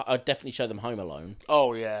 I'd definitely show them Home Alone.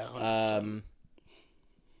 Oh, yeah. 100%.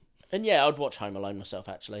 And yeah, I'd watch Home Alone myself,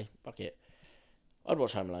 actually. Fuck it. I'd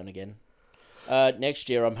watch Home Alone again. Next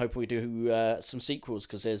year, I'm hoping we do some sequels,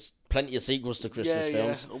 because there's plenty of sequels to Christmas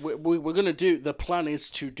films. Yeah. We're going to do... The plan is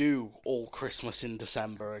to do all Christmas in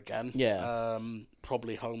December again. Yeah.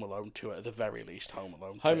 Probably Home Alone 2 at the very least. Home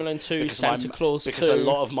Alone 2. Home Alone 2, Santa Claus 2. Because a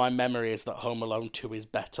lot of my memory is that Home Alone 2 is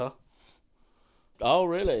better. Oh,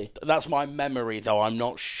 really? That's my memory, though. I'm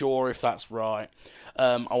not sure if that's right.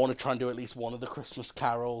 I want to try and do at least one of the Christmas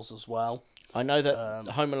carols as well. I know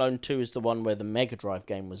that Home Alone 2 is the one where the Mega Drive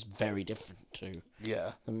game was very different to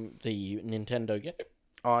the Nintendo game.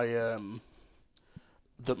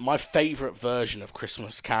 My favourite version of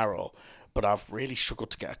Christmas Carol, but I've really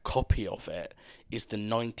struggled to get a copy of it, is the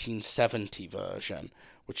 1970 version,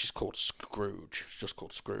 which is called Scrooge. It's just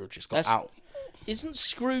called Scrooge. It's got out. Isn't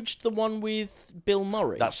Scrooge the one with Bill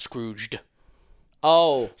Murray? That's Scrooged.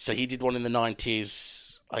 Oh. So he did one in the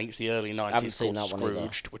 90s. I think it's the early 90s called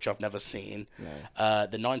Scrooged, which I've never seen. No.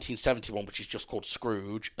 The 1970 one, which is just called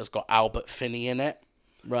Scrooge, has got Albert Finney in it.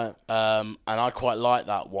 Right. And I quite like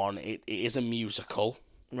that one. It is a musical.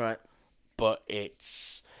 Right. But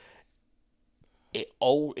it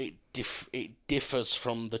differs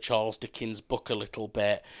from the Charles Dickens book a little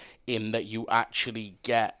bit in that you actually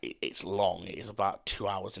get... It's long. It is about 2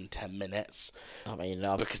 hours and 10 minutes. I mean,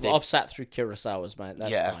 I've sat through Kurosawa's, mate.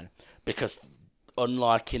 That's fine. Because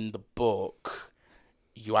unlike in the book,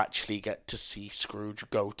 you actually get to see Scrooge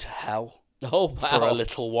go to hell for a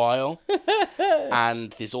little while.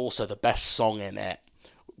 And there's also the best song in it.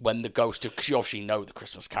 When the ghost of... Because you obviously know the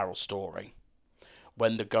Christmas Carol story.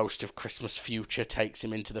 When the ghost of Christmas future takes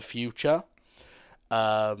him into the future,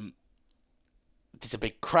 there's a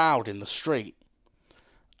big crowd in the street,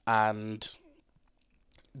 and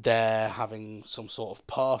they're having some sort of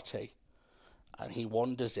party, and he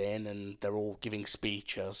wanders in, and they're all giving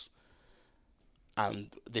speeches,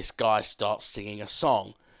 and this guy starts singing a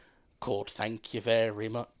song called "Thank You Very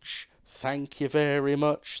Much, Thank You Very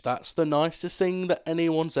Much, that's the nicest thing that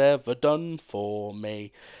anyone's ever done for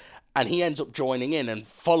me." And he ends up joining in and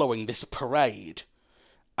following this parade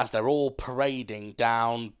as they're all parading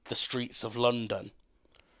down the streets of London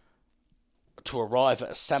to arrive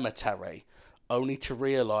at a cemetery, only to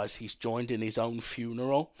realise he's joined in his own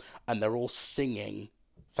funeral, and they're all singing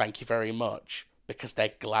 "Thank You Very Much" because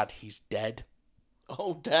they're glad he's dead.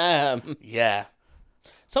 Oh, damn. Yeah.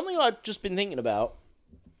 Something I've just been thinking about,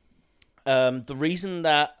 the reason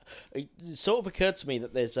that... It sort of occurred to me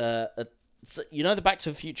that there's you know the Back to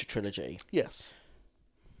the Future trilogy? Yes.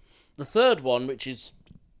 The third one, which is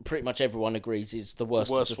pretty much everyone agrees is the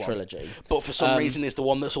worst of the trilogy. But for some reason is the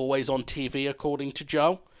one that's always on TV, according to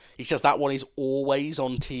Joe. He says that one is always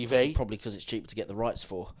on TV. Probably because it's cheaper to get the rights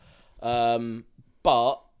for.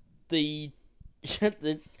 But it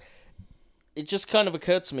just kind of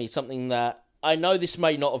occurred to me, something that... I know this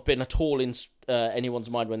may not have been at all in anyone's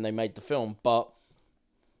mind when they made the film, but...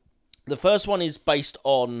 The first one is based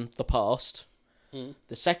on the past.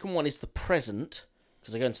 The second one is the present,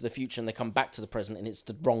 because they go into the future and they come back to the present, and it's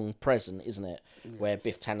the wrong present, isn't it? Yeah. Where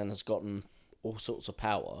Biff Tannen has gotten all sorts of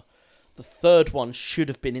power. The third one should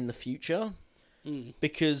have been in the future,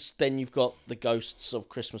 because then you've got the ghosts of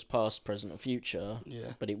Christmas past, present, and future.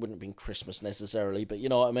 Yeah. But it wouldn't have been Christmas necessarily, but you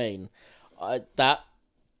know what I mean? I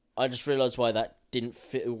just realised why that didn't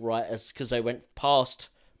feel right, because they went past,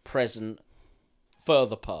 present,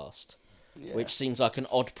 further past, which seems like an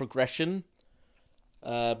odd progression.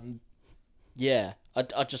 I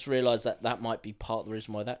just realised that might be part of the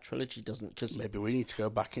reason why that trilogy doesn't... Cause maybe we need to go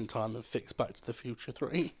back in time and fix Back to the Future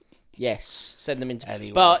 3. Yes, send them into...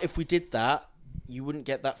 Anyway. But if we did that, you wouldn't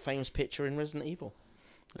get that famous picture in Resident Evil.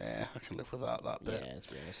 Yeah, I can live without that bit. Yeah, it's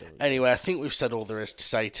really nice. Anyway, I think we've said all there is to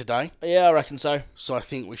say today. Yeah, I reckon so. So I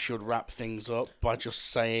think we should wrap things up by just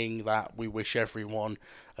saying that we wish everyone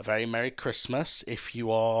a very Merry Christmas if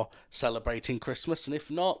you are celebrating Christmas, and if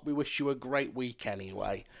not, we wish you a great week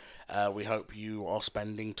anyway. We hope you are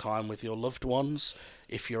spending time with your loved ones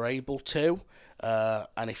if you're able to,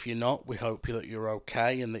 and if you're not, we hope that you're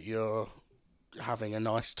okay and that you're having a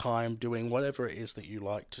nice time doing whatever it is that you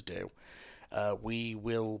like to do. We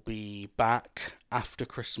will be back after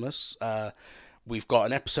Christmas. We've got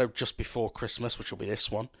an episode just before Christmas, which will be this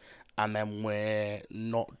one. And then we're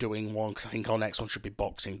not doing one, because I think our next one should be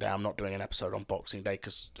Boxing Day. I'm not doing an episode on Boxing Day,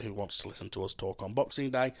 because who wants to listen to us talk on Boxing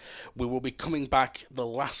Day? We will be coming back the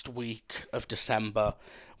last week of December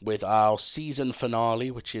with our season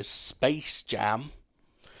finale, which is Space Jam.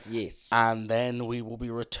 Yes. And then we will be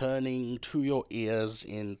returning to your ears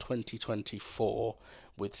in 2024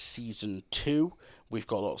 with Season 2. We've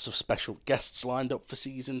got lots of special guests lined up for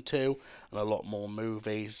Season 2 and a lot more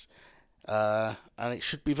movies. And it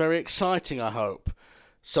should be very exciting, I hope.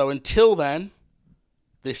 So until then,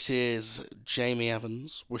 this is Jamie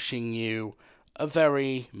Evans wishing you a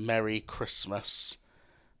very Merry Christmas.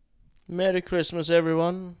 Merry Christmas,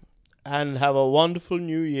 everyone, and have a wonderful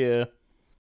New Year.